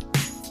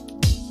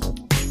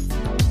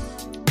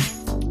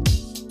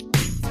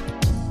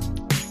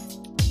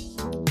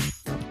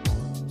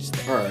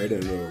 All right,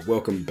 and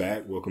welcome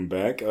back.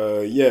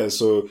 Yeah,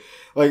 so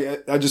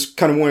like I just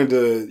kind of wanted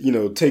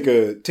to, take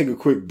a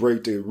quick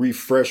break to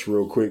refresh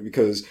real quick,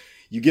 because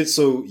you get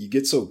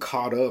so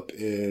caught up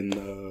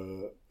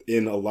in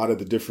a lot of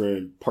the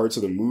different parts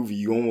of the movie,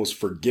 you almost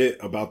forget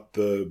about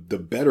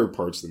the better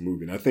parts of the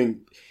movie. And I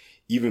think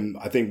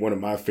one of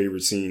my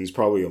favorite scenes,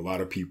 probably a lot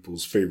of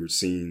people's favorite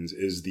scenes,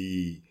 is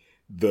the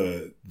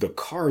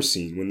car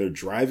scene when they're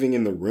driving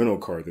in the rental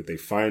car that they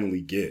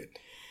finally get.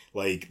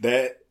 Like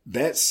that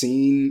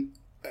scene,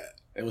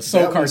 it was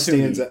so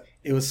cartoony.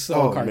 It was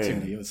so cartoony.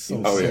 Man. It was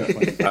so funny.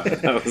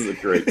 That was a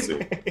great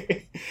scene.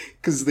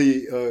 Because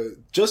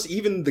just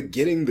even the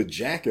getting the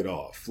jacket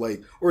off,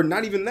 like, or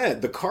not even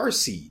that, the car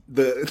seat,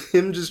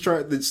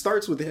 it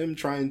starts with him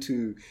John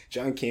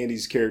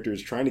Candy's character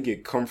is trying to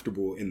get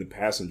comfortable in the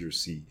passenger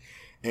seat.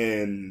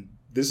 And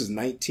this is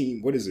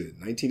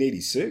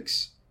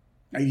 1986?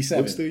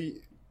 87. What's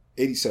the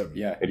 87?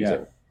 Yeah.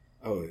 87.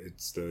 Oh,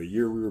 it's the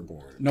year we were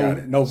born. No,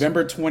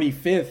 November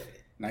 25th,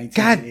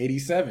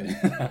 1987.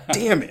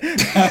 Damn it.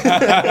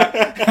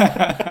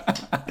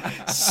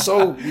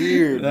 So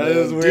weird. That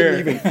is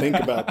weird. Didn't even think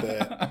about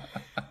that.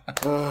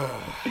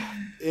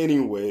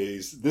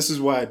 Anyways, this is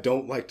why I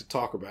don't like to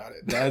talk about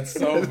it. That's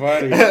so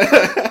funny.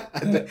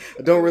 I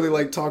don't really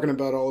like talking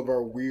about all of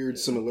our weird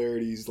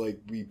similarities. Like,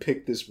 we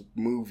picked this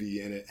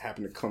movie and it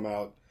happened to come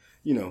out,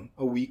 a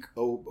week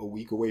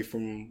away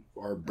from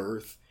our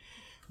birth.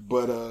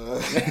 But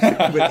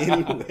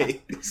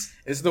anyways,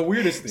 it's the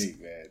weirdest thing,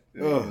 man.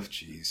 Oh,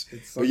 jeez.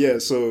 But yeah,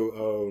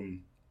 so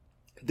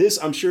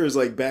this I'm sure is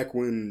like back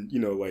when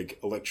like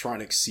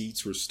electronic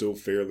seats were still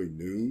fairly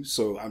new.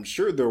 So I'm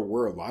sure there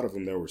were a lot of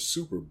them that were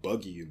super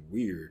buggy and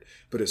weird.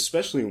 But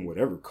especially in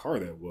whatever car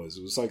that was,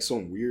 it was like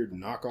some weird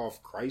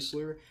knockoff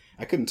Chrysler.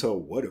 I couldn't tell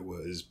what it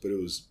was, but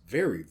it was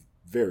very,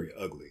 very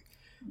ugly.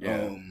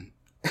 Yeah.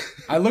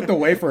 I looked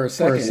away for a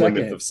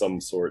second. Of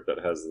some sort that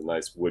has the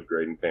nice wood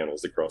grating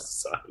panels across the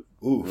side.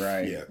 Ooh,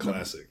 right. Yeah,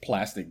 classic.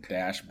 Plastic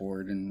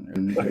dashboard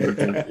and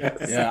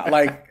yes. Yeah,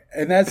 like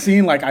in that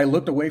scene, like I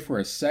looked away for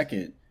a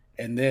second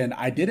and then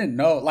I didn't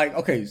know. Like,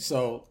 okay,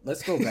 so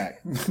let's go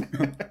back.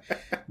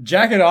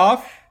 Jacket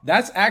off.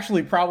 That's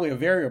actually probably a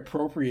very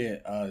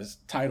appropriate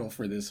title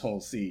for this whole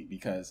scene,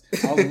 because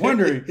I was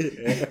wondering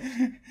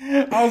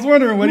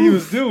what he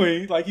was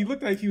doing. Like, he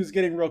looked like he was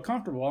getting real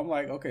comfortable. I'm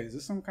like, okay, is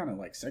this some kind of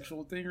like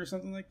sexual thing or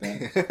something like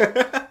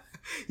that?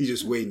 He's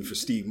just waiting for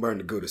Steve Martin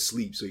to go to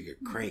sleep so he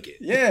could crank it.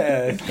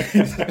 Yeah.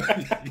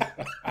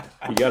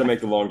 You got to make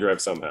the long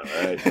drive somehow,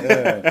 right?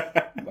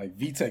 Yeah. Like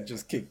VTech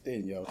just kicked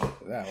in, yo.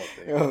 That whole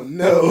thing. Oh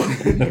no.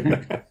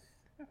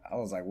 I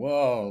was like,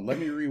 whoa, let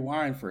me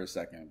rewind for a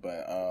second.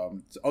 But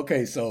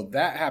okay, so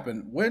that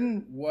happened.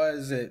 When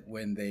was it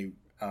when they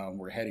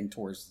were heading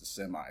towards the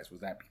semis?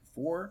 Was that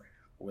before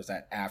or was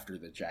that after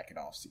the jacket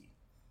off scene?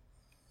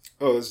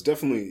 Oh, it's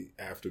definitely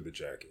after the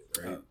jacket,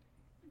 right?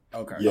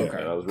 Okay. Yeah,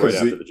 okay. I was right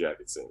after the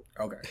jacket scene.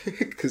 Okay.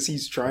 Because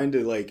he's trying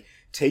to like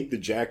take the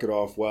jacket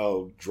off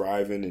while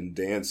driving and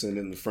dancing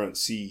in the front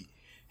seat,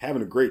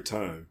 having a great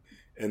time,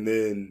 and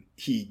then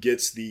he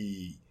gets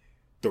the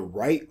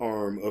right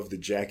arm of the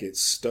jacket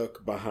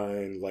stuck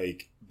behind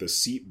like the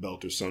seat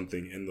belt or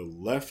something, and the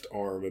left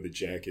arm of the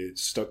jacket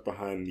stuck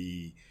behind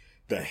the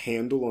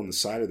handle on the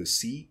side of the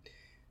seat.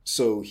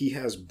 So he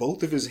has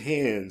both of his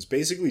hands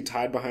basically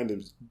tied behind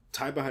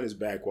his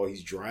back while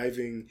he's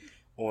driving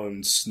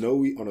on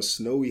a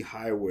snowy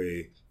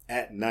highway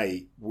at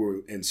night,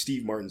 and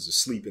Steve Martin's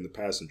asleep in the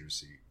passenger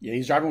seat. Yeah,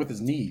 he's driving with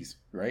his knees,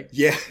 right?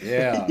 Yeah.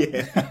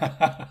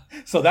 Yeah.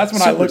 So that's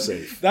when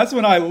That's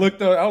when I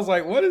looked up. I was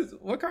like,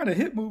 what kind of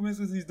hip movements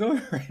is he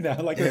doing right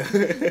now? Like,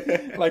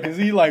 like is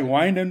he like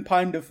winding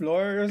pine the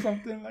floor or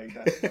something like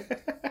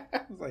that?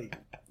 I was like,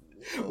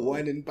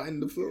 winding pine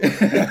the floor.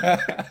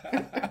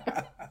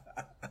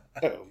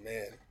 Oh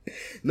man.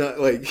 Not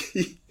like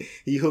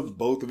he hooked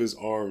both of his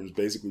arms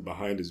basically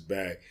behind his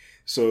back.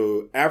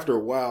 So after a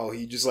while,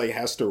 he just like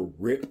has to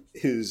rip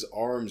his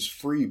arms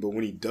free. But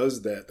when he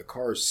does that, the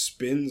car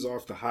spins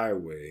off the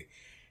highway.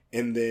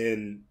 And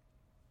then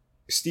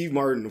Steve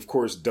Martin, of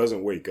course,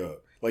 doesn't wake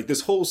up. Like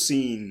this whole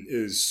scene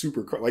is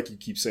super, like you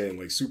keep saying,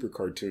 like super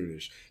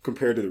cartoonish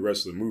compared to the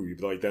rest of the movie.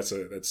 But like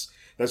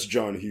that's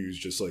John Hughes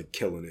just like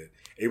killing it,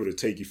 able to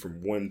take you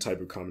from one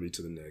type of comedy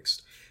to the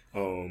next.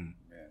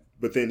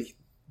 But then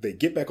they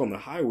get back on the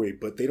highway,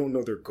 but they don't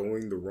know they're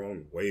going the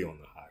wrong way on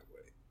the highway.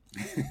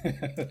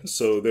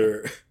 So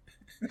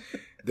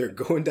they're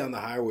going down the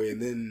highway, and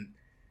then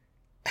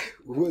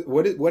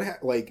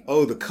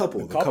the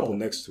couple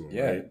next to him,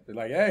 yeah, right? They're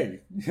like, hey,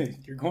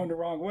 you're going the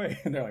wrong way,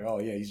 and they're like, oh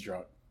yeah, he's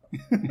drunk.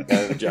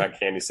 And John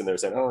Candy's sitting there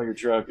saying, oh, you're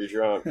drunk,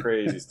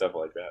 crazy stuff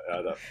like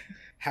that.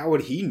 How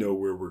would he know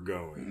where we're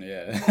going?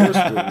 Yeah, of course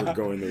we're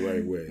going the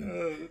right way.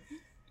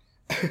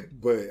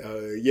 But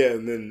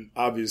and then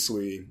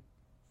obviously,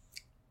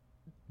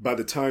 by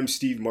the time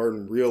Steve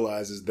Martin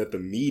realizes that the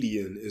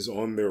median is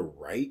on their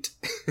right,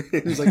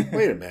 he's like,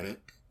 wait a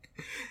minute.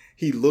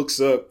 He looks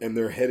up and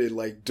they're headed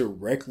like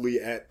directly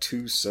at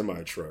two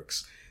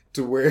semi-trucks,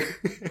 to where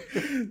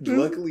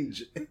luckily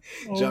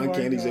John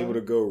Candy's able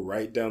to go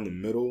right down the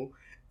middle.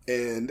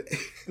 And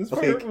this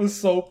part was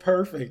so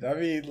perfect. I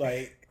mean,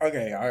 like,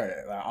 okay, all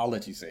right, I'll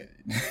let you say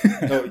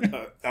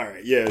it. All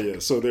right, yeah.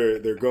 So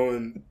they're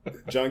going.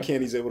 John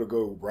Candy's able to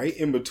go right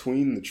in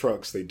between the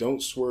trucks. They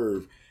don't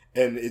swerve,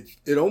 and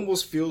it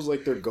almost feels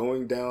like they're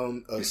going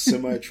down a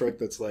semi truck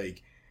that's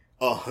like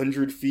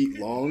 100 feet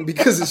long,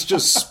 because it's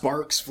just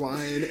sparks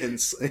flying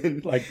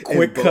and like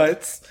quick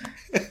cuts.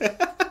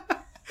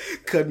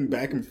 Cutting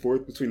back and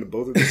forth between the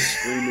both of them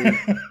screaming.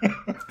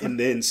 And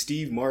then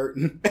Steve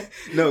Martin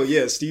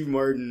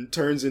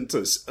turns into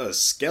a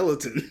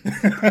skeleton.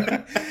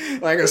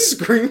 Like a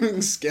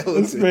screaming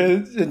skeleton.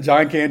 And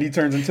John Candy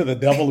turns into the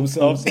devil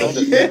himself. So.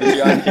 Yeah.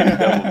 John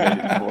Candy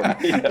double made it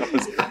for me. That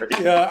was great.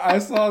 Yeah, I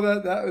saw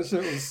that. That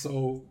shit was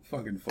so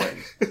fucking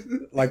funny.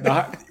 Like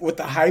with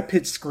the high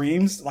pitched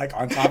screams, like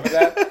on top of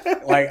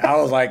that, like I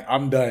was like,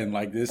 I'm done.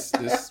 Like this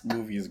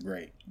movie is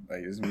great.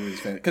 Like this movie is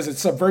fantastic because it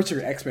subverts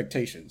your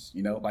expectations.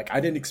 You know, like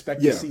I didn't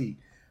expect to see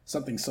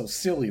something so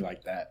silly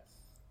like that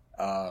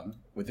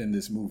within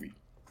this movie.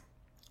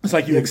 It's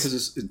like you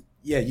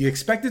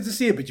expected to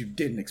see it, but you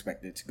didn't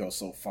expect it to go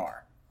so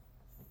far.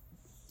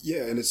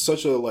 Yeah, and it's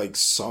such a like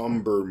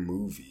somber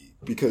movie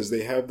because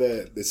they have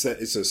that. It's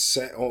a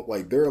sad.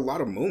 Like there are a lot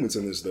of moments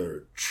in this that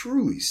are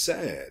truly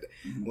sad.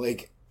 Mm-hmm.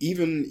 Like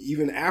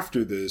even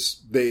after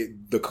this,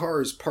 the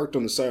car is parked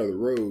on the side of the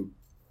road,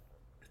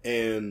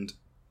 and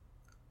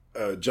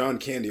John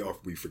Candy. Oh,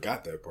 we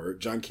forgot that part.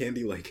 John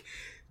Candy like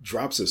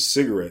drops a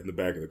cigarette in the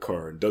back of the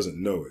car and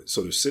doesn't know it.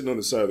 So they're sitting on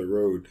the side of the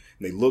road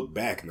and they look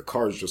back and the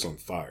car is just on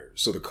fire.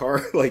 So the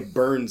car like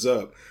burns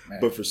up,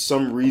 but for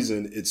some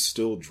reason it's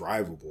still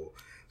drivable.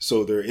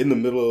 So they're in the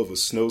middle of a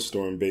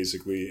snowstorm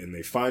basically, and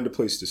they find a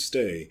place to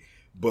stay,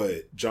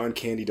 but John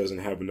Candy doesn't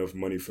have enough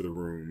money for the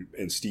room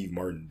and Steve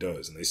Martin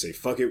does. And they say,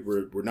 fuck it,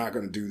 we're not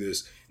going to do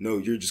this. No,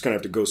 you're just going to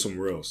have to go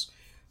somewhere else.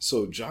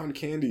 So John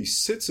Candy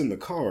sits in the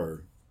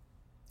car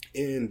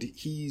and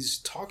he's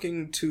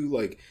talking to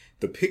like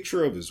the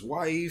picture of his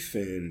wife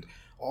and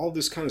all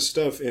this kind of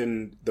stuff.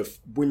 And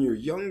when you're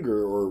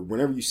younger or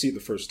whenever you see it the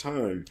first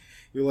time,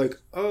 you're like,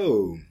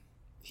 oh,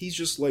 he's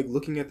just like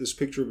looking at this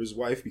picture of his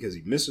wife because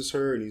he misses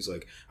her. And he's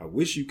like, I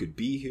wish you could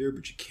be here,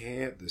 but you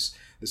can't. This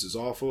is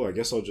awful. I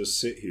guess I'll just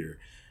sit here.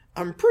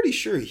 I'm pretty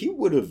sure he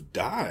would have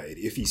died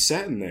if he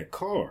sat in that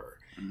car.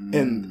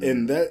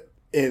 Mm.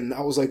 And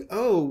I was like,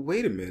 oh,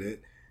 wait a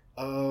minute.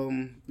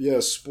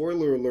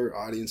 Spoiler alert,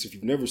 audience. If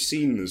you've never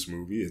seen this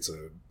movie, it's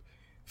a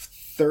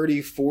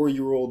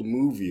 34-year-old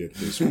movie at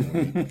this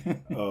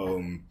point.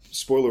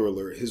 Spoiler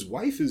alert, his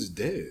wife is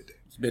dead.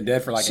 He's been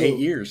dead for like 8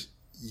 years.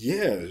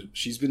 Yeah,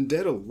 she's been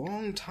dead a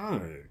long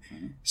time.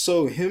 Mm-hmm.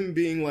 So him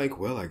being like,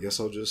 well, I guess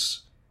I'll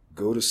just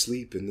go to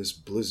sleep in this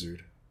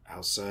blizzard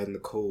outside in the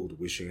cold,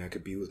 wishing I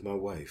could be with my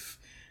wife.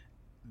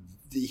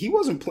 He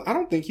wasn't, I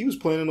don't think he was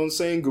planning on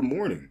saying good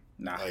morning.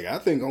 Nah. Like, I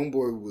think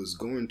homeboy was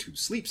going to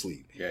sleep.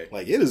 Yeah.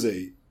 Like, it is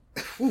a,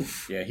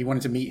 oof. Yeah, he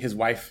wanted to meet his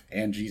wife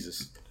and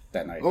Jesus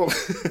that night. Oh,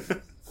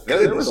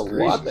 there was a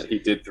lot that he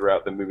did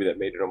throughout the movie that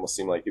made it almost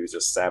seem like he was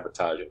just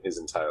sabotaging his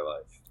entire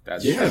life.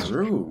 That's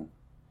true.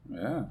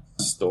 Yeah.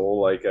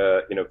 Stole, like,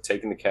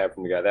 taking the cab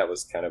from the guy. That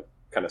was kind of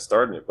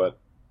starting it. But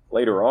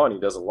later on, he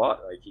does a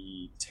lot. Like,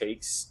 he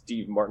takes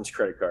Steve Martin's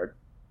credit card.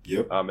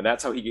 Yep. And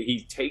that's how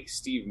he takes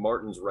Steve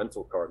Martin's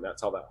rental card. And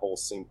that's how that whole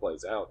scene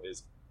plays out,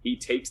 is he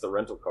takes the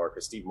rental car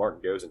because Steve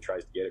Martin goes and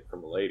tries to get it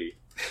from the lady.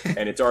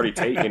 And it's already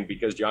taken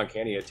because John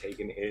Candy had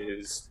taken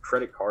his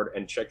credit card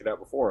and checked it out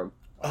before him.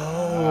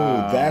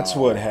 Oh, that's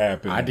what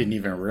happened. I didn't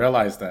even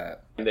realize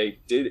that. And they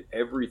did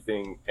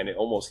everything, and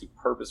he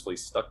purposefully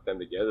stuck them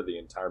together the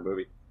entire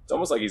movie. It's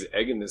almost like he's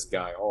egging this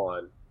guy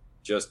on.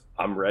 Just,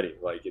 I'm ready.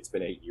 Like, it's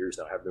been 8 years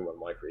now. I haven't been with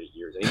my wife for 8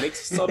 years. And he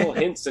makes subtle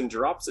hints and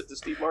drops it to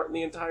Steve Martin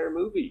the entire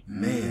movie.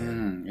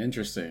 Man.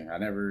 Interesting. I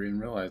never even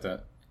realized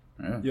that.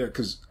 Yeah,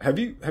 because have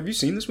you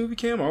seen this movie,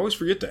 Cam? I always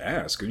forget to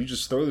ask. You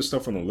just throw this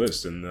stuff on the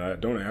list and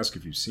don't ask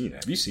if you've seen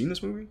it. Have you seen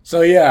this movie?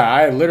 So yeah,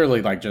 I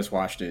literally just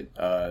watched it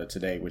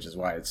today, which is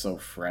why it's so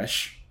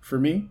fresh for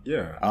me.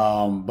 Yeah.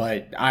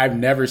 But I've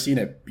never seen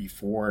it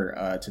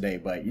before today.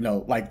 But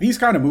these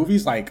kind of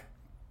movies, like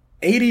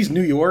 80s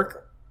New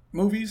York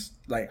movies,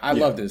 I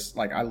love this.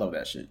 I love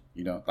that shit.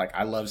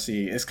 I love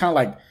seeing. It's kind of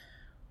like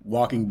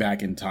walking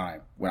back in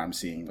time when I'm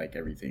seeing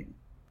everything.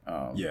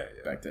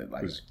 Back then,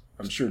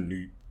 I'm sure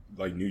New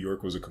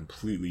York was a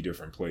completely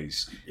different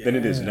place than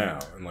it is now,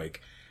 and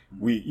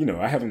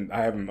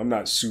I'm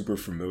not super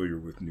familiar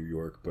with New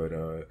York, but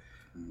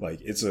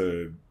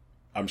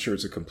I'm sure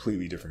it's a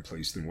completely different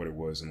place than what it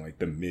was in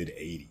the mid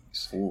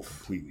 80s.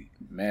 Completely.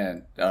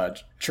 Man,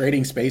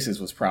 Trading Spaces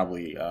was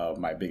probably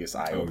my biggest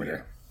eye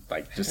opener.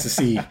 Just to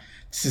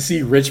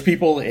see rich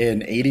people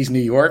in 80s New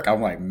York,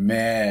 I'm like,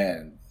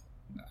 man,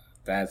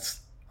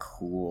 that's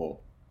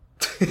cool.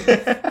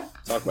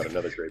 Talk about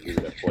another great movie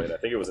that played. I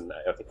think that was 8 or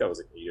 9.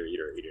 Man.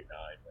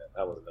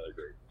 That was another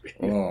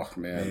great movie. Oh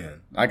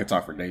man, I could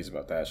talk for days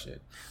about that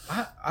shit.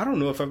 I don't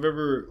know if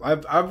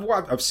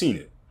I've seen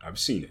it,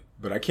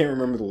 but I can't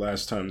remember the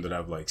last time that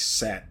I've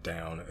sat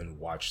down and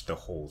watched the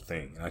whole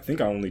thing. And I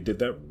think I only did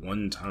that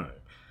one time.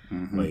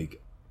 Mm-hmm.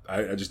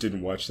 I just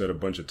didn't watch that a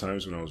bunch of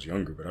times when I was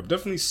younger, but I've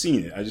definitely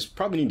seen it. I just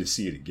probably need to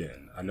see it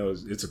again. I know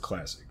it's a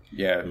classic.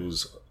 Yeah, it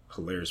was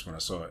hilarious when I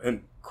saw it.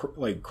 And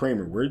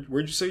Kramer,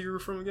 where'd you say you were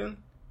from again?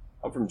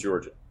 I'm from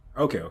Georgia.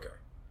 Okay.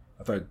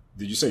 Did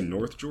you say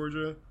North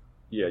Georgia?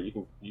 Yeah,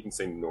 you can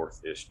say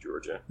North-ish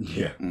Georgia.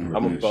 Yeah.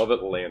 I'm above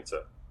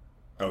Atlanta.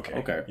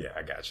 Okay. Yeah,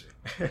 I got you.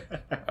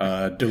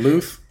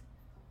 Duluth?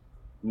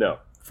 No.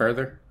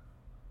 Further.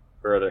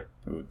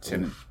 Ooh,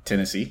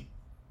 Tennessee?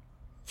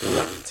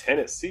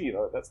 Tennessee?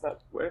 No, that's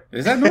not where.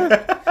 Is that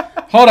north?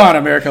 Hold on,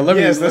 America. Let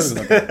me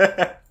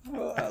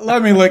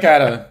look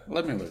at it.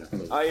 Let me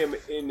look. I am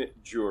in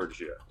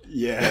Georgia.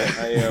 Yeah.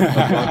 I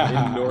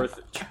am in North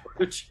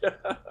Georgia.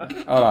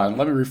 Hold on.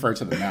 Let me refer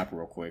to the map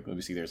real quick. Let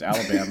me see. There's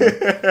Alabama.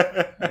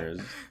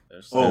 There's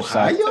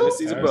Ohio?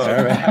 Tennessee's above.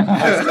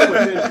 I'm still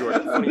within Georgia.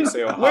 Funny you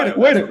say Ohio.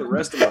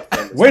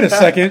 Wait a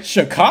second.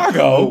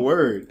 Chicago? Oh,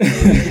 word.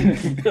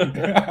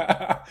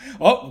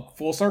 Oh,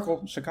 full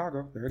circle.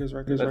 Chicago. There it is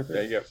right there.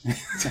 There you go.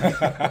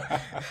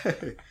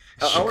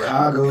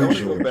 Chicago, I want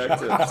to go back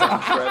to something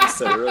Travis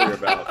said earlier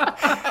about.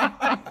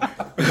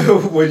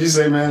 What'd you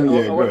say, man?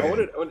 You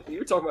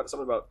were talking about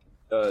something about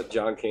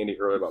John Candy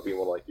earlier about being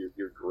one of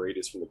your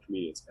greatest from the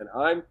comedians, and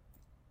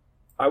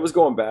I was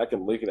going back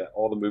and looking at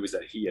all the movies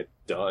that he had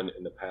done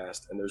in the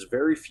past, and there's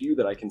very few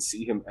that I can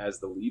see him as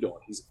the lead on.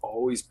 He's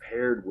always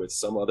paired with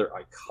some other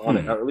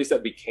iconic, or at least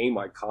that became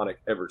iconic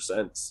ever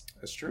since.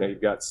 That's true.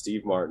 You've got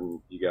Steve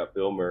Martin, you got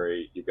Bill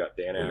Murray, you've got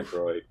Dan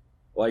Aykroyd.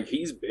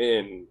 He's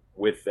been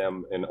with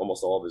them in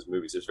almost all of his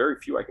movies. There's very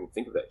few I can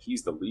think of that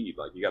he's the lead.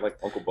 You got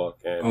Uncle Buck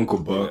and Uncle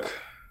Buck.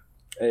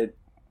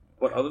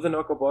 But other than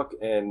Uncle Buck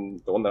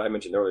and the one that I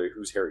mentioned earlier,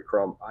 who's Harry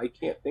Crumb, I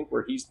can't think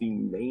where he's the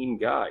main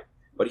guy.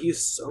 But he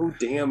is so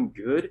damn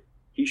good.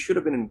 He should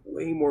have been in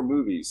way more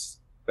movies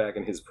back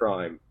in his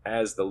prime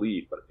as the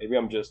lead. But maybe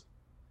I just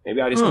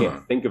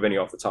can't think of any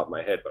off the top of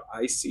my head. But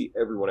I see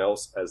everyone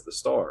else as the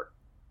star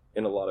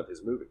in a lot of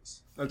his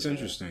movies. That's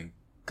interesting.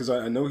 Because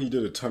I know he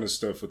did a ton of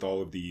stuff with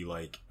all of the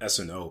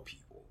SNL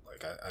people.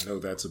 I know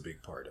that's a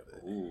big part of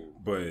it. Ooh.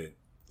 But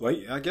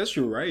I guess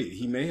you're right.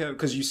 He may have,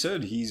 because you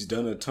said he's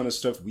done a ton of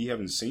stuff we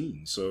haven't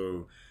seen.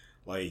 So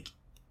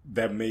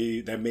that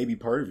may be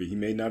part of it. He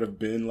may not have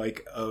been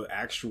a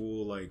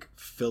actual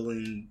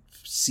filling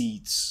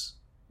seats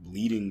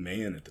leading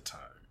man at the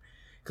time.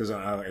 Because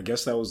I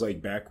guess that was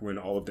like back when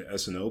all of the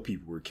SNL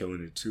people were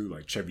killing it too,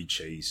 like Chevy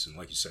Chase and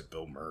like you said,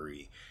 Bill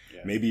Murray.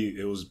 Yeah. Maybe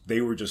it was they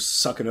were just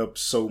sucking up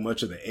so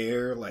much of the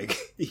air, like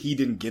he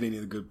didn't get any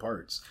of the good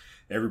parts.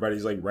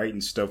 Everybody's like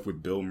writing stuff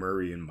with Bill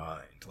Murray in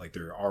mind, like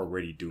they're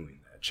already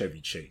doing that.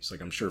 Chevy Chase,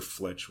 like I'm sure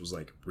Fletch was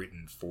like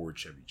written for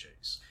Chevy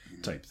Chase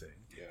type thing.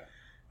 Yeah.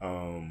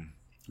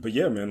 But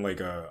yeah, man,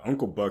 like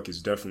Uncle Buck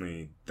is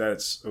definitely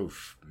that's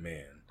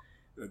man,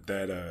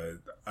 that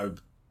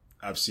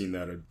I've seen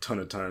that a ton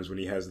of times when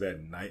he has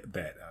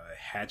that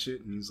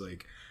hatchet and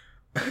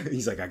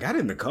he's like I got it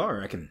in the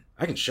car. I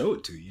can show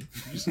it to you.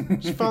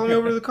 Just follow me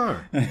over to the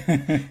car.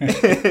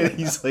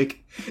 He's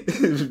like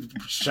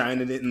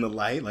shining it in the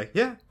light. Like,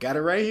 yeah, got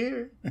it right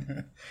here.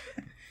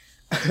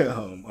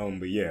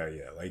 But yeah,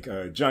 like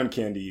John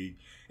Candy,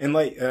 and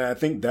like I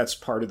think that's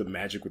part of the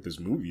magic with this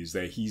movie is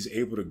that he's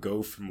able to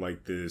go from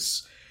like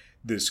this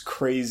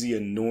crazy,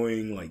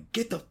 annoying, like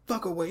get the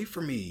fuck away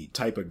from me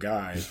type of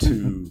guy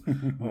to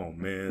oh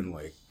man,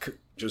 like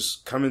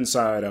just come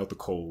inside out the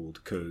cold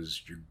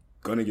because you're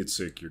gonna get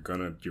sick. You're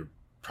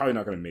probably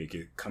not gonna make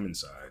it. Come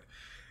inside,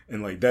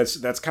 and like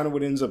that's kind of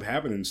what ends up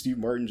happening. Steve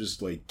Martin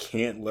just like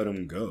can't let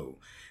him go,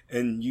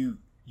 and you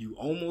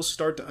almost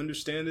start to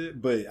understand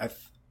it, but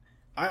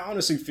I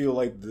honestly feel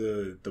like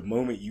the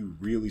moment you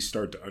really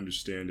start to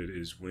understand it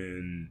is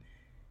when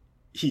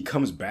he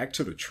comes back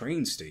to the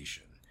train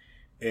station,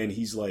 and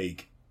he's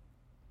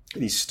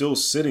still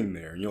sitting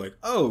there, and you're like,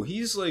 oh,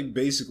 he's like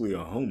basically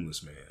a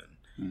homeless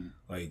man.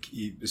 Like,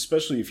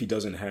 especially if he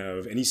doesn't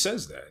have, and he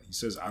says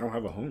I don't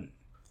have a home,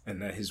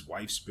 and that his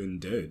wife's been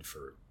dead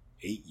for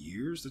 8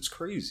 years. That's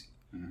crazy.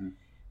 Mm-hmm.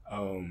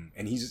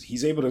 And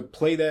he's able to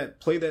play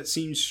that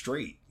scene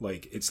straight.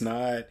 Like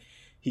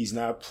he's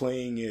not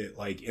playing it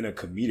like in a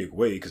comedic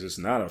way because it's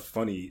not a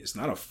funny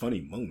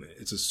moment.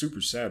 It's a super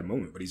sad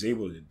moment, but he's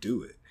able to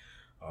do it.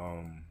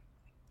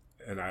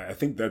 And I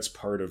think that's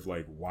part of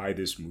like why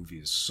this movie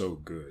is so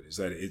good is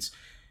that it's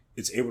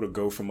able to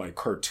go from like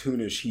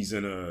cartoonish, he's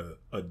in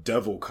a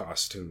devil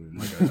costume,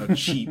 like a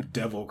cheap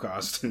devil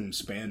costume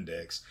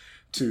spandex,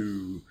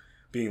 to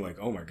being like,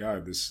 oh my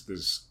God,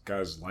 this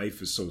guy's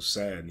life is so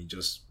sad and he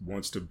just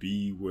wants to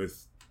be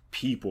with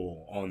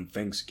people on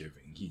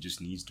Thanksgiving. He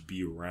just needs to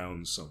be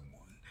around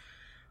someone.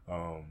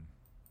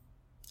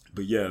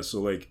 But yeah, so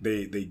like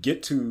they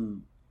get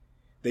to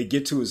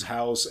his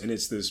house and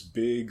it's this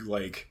big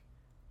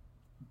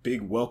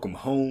welcome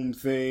home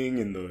thing,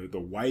 and the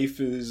wife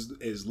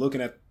is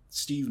looking at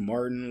Steve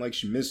Martin like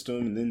she missed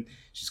him, and then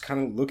she's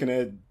kind of looking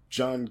at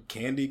John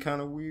Candy kind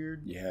of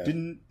weird. Yeah.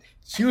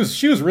 She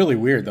was really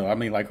weird though. I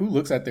mean, like who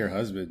looks at their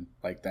husband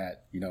like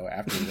that,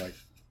 after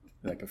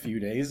like a few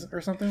days or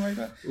something like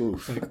that?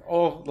 Oof.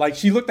 Like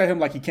she looked at him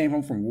like he came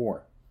home from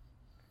war.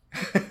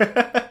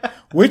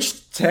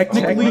 Which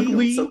technically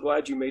I'm so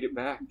glad you made it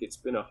back. It's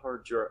been a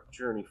hard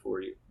journey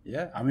for you.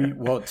 Yeah, I mean,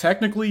 well,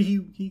 technically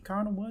he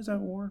kind of was at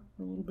war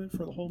for a little bit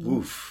for the whole movie.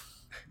 Oof.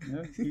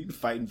 Yeah,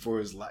 fighting for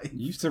his life.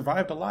 You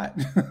survived a lot.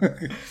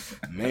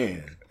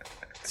 Man.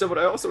 So, but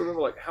I also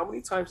remember, like, how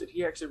many times did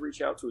he actually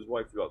reach out to his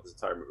wife throughout this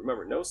entire movie?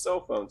 Remember, no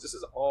cell phones. This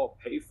is all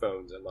pay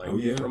phones and, like,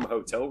 from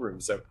hotel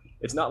rooms. So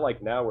it's not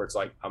like now where it's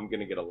like, I'm going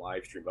to get a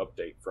live stream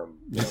update from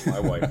my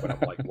wife when I'm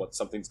like,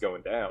 something's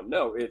going down.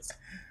 No, it's,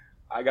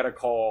 I got to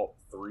call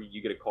 3.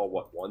 You get a call,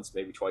 once,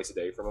 maybe twice a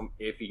day from him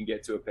if he can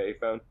get to a pay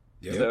phone.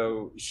 Yep.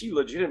 So she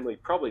legitimately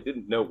probably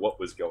didn't know what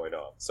was going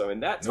on. So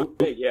in that time,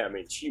 yeah, I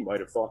mean, she might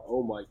have thought,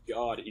 oh my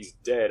God, he's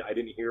dead. I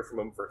didn't hear from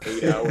him for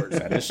 8 hours.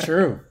 That is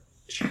true.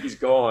 He's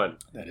gone.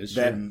 That is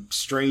true. That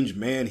strange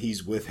man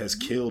he's with has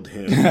killed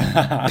him.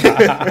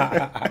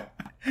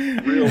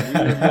 Real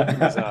weird look in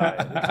his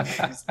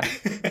eye.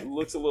 It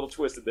looks a little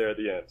twisted there at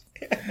the end.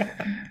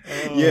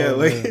 Yeah,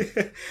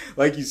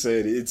 like you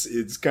said,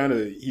 it's kind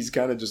of he's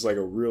kind of just like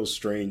a real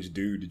strange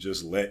dude to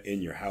just let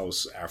in your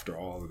house after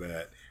all of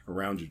that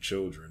around your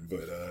children.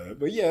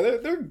 But yeah,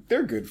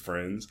 they're good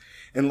friends.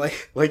 And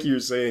like you were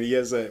saying, he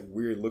has that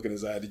weird look in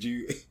his eye. Did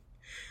you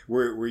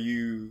were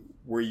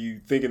you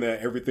thinking that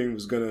everything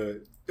was gonna?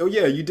 Oh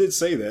yeah, you did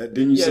say that,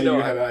 didn't you? Say you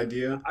had an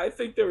idea. I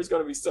think there was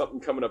going to be something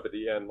coming up at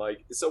the end.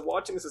 Like, so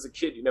watching this as a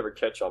kid, you never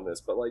catch on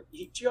this, but like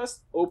he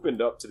just opened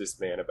up to this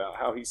man about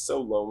how he's so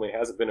lonely,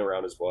 hasn't been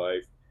around his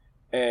wife,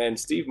 and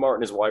Steve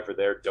Martin and his wife are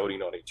there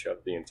doting on each other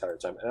the entire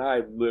time. And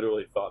I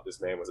literally thought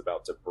this man was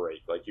about to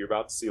break. Like you're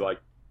about to see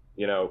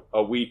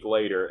a week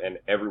later, and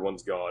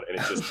everyone's gone, and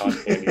it's just Tom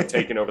Candy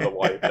taking over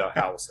the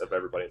house of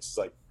everybody. It's just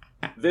like,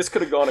 this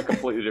could have gone a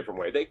completely different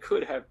way. They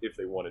could have if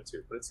they wanted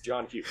to, but it's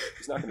John Hughes.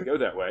 He's not going to go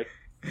that way.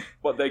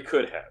 But they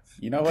could have.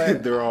 You know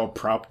what? They're all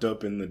propped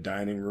up in the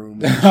dining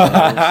room. It's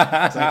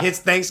like, it's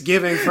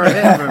Thanksgiving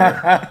forever.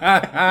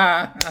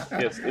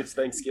 It's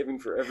Thanksgiving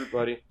for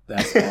everybody.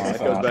 That's awesome. It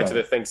goes back to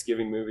the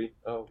Thanksgiving movie.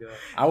 Oh, God.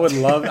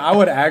 I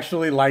would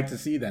actually like to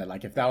see that.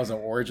 Like, if that was an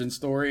origin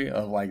story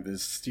of, like,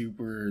 this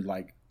super,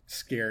 like,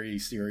 scary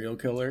serial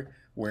killer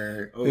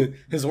where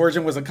his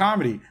origin was a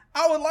comedy.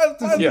 I would love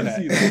to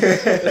see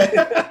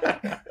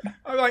that.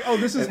 I'd be like, oh,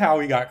 this is how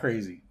he got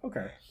crazy.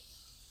 Okay.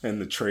 And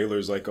the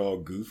trailer's like all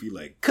goofy,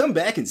 like, come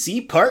back and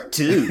see part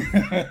 2.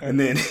 and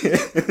then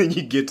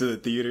you get to the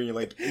theater and you're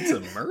like, it's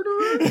a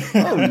murderer?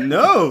 Oh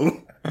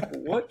no.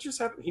 What just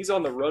happened? He's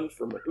on the run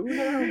from who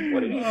now?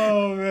 What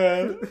Oh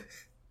man.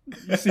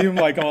 You see him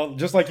like all,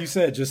 just like you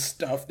said, just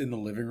stuffed in the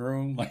living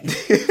room, like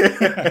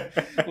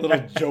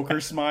little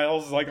Joker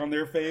smiles like on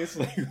their face.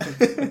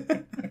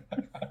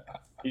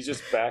 He's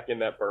just back in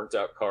that burnt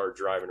out car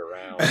driving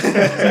around. He's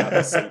got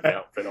the same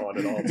outfit on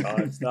at all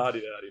times.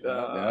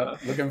 Da-di-da-di-da.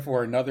 Looking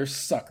for another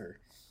sucker.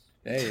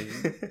 Hey,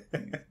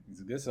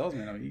 he's a good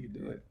salesman. I mean, he can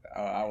do it.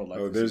 I would like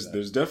to see that.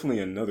 There's definitely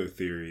another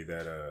theory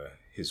that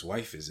his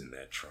wife is in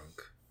that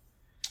trunk.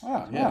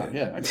 Oh,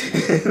 yeah.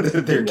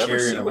 They're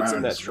carrying around what's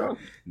in that trunk.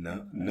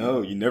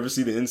 No, you never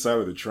see the inside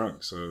of the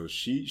trunk. So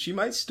she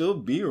might still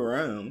be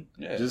around.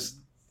 Yeah. Just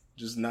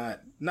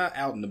not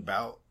out and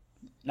about.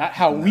 Not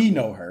how we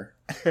know her.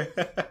 Yeah,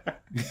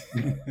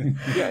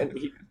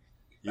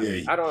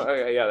 I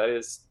don't. Yeah, that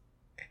is.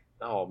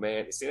 Oh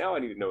man, see now I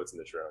need to know what's in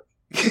the trunk.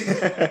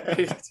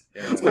 It's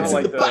kind of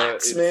like the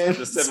box, man.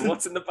 The 7.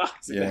 What's in the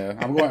box? Yeah,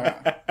 I'm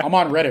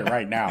on Reddit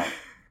right now.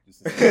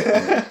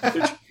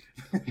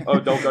 Oh,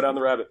 don't go down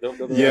the rabbit. Don't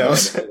go down the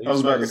rabbit. I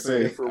was about to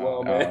say. For a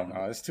while, man.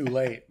 No, it's too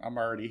late. I'm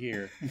already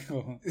here.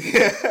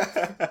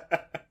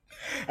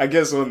 I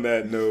guess on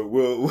that note,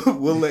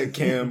 we'll let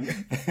Cam.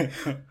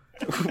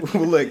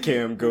 We'll let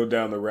Cam go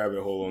down the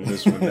rabbit hole on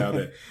this one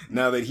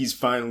now that he's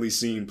finally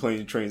seen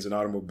Planes, Trains, and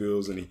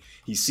Automobiles, and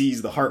he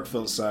sees the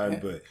heartfelt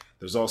side, but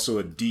there's also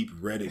a deep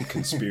Reddit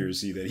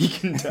conspiracy that he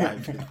can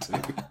dive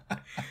into.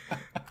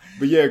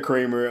 But yeah,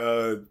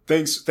 Kramer,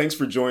 thanks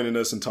for joining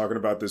us and talking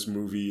about this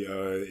movie.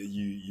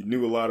 You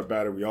knew a lot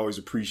about it. We always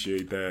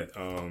appreciate that.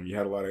 You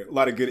had a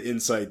lot of good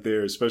insight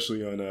there,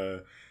 especially on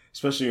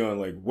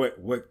like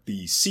what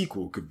the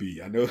sequel could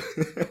be. I know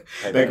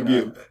that could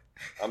be.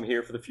 I'm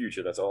here for the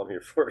future. That's all I'm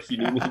here for. You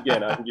need me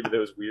again, I can give you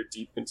those weird,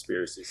 deep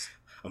conspiracies.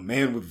 A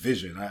man with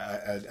vision.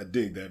 I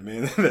dig that,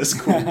 man. That's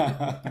cool.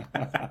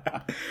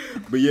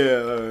 But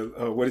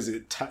yeah, what is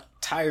it?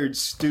 Tired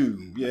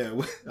stew. Yeah,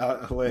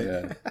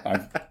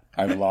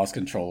 I've lost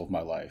control of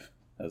my life.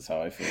 That's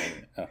how I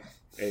feel.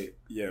 Hey,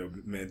 yeah,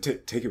 man.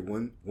 Take it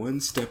one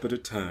step at a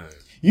time.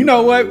 You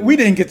know what? We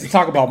didn't get to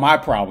talk about my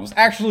problems.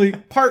 Actually,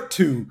 part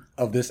 2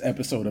 of this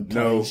episode of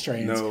Planes,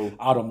 Trains,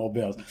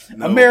 Automobiles.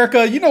 No.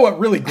 America, you know what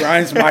really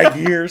grinds my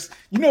gears?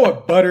 You know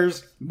what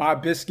butters my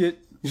biscuit?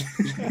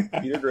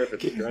 Peter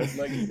Griffith grinds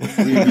my gears.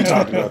 We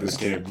talked about this,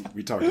 Cam.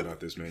 We talked about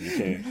this, man. You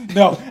can't.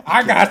 No,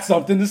 I got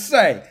something to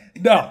say.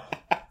 No.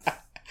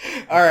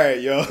 All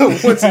right, y'all.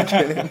 Once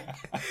again,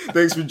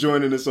 thanks for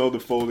joining us on the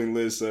Folding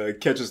List.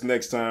 Catch us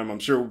next time. I'm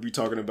sure we'll be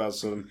talking about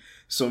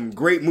some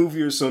great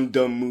movie or some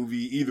dumb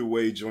movie. Either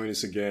way, join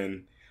us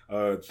again.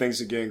 Thanks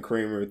again,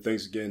 Kramer.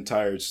 Thanks again,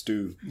 Tired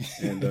Stew.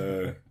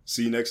 And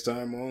see you next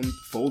time on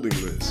Folding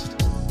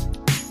List.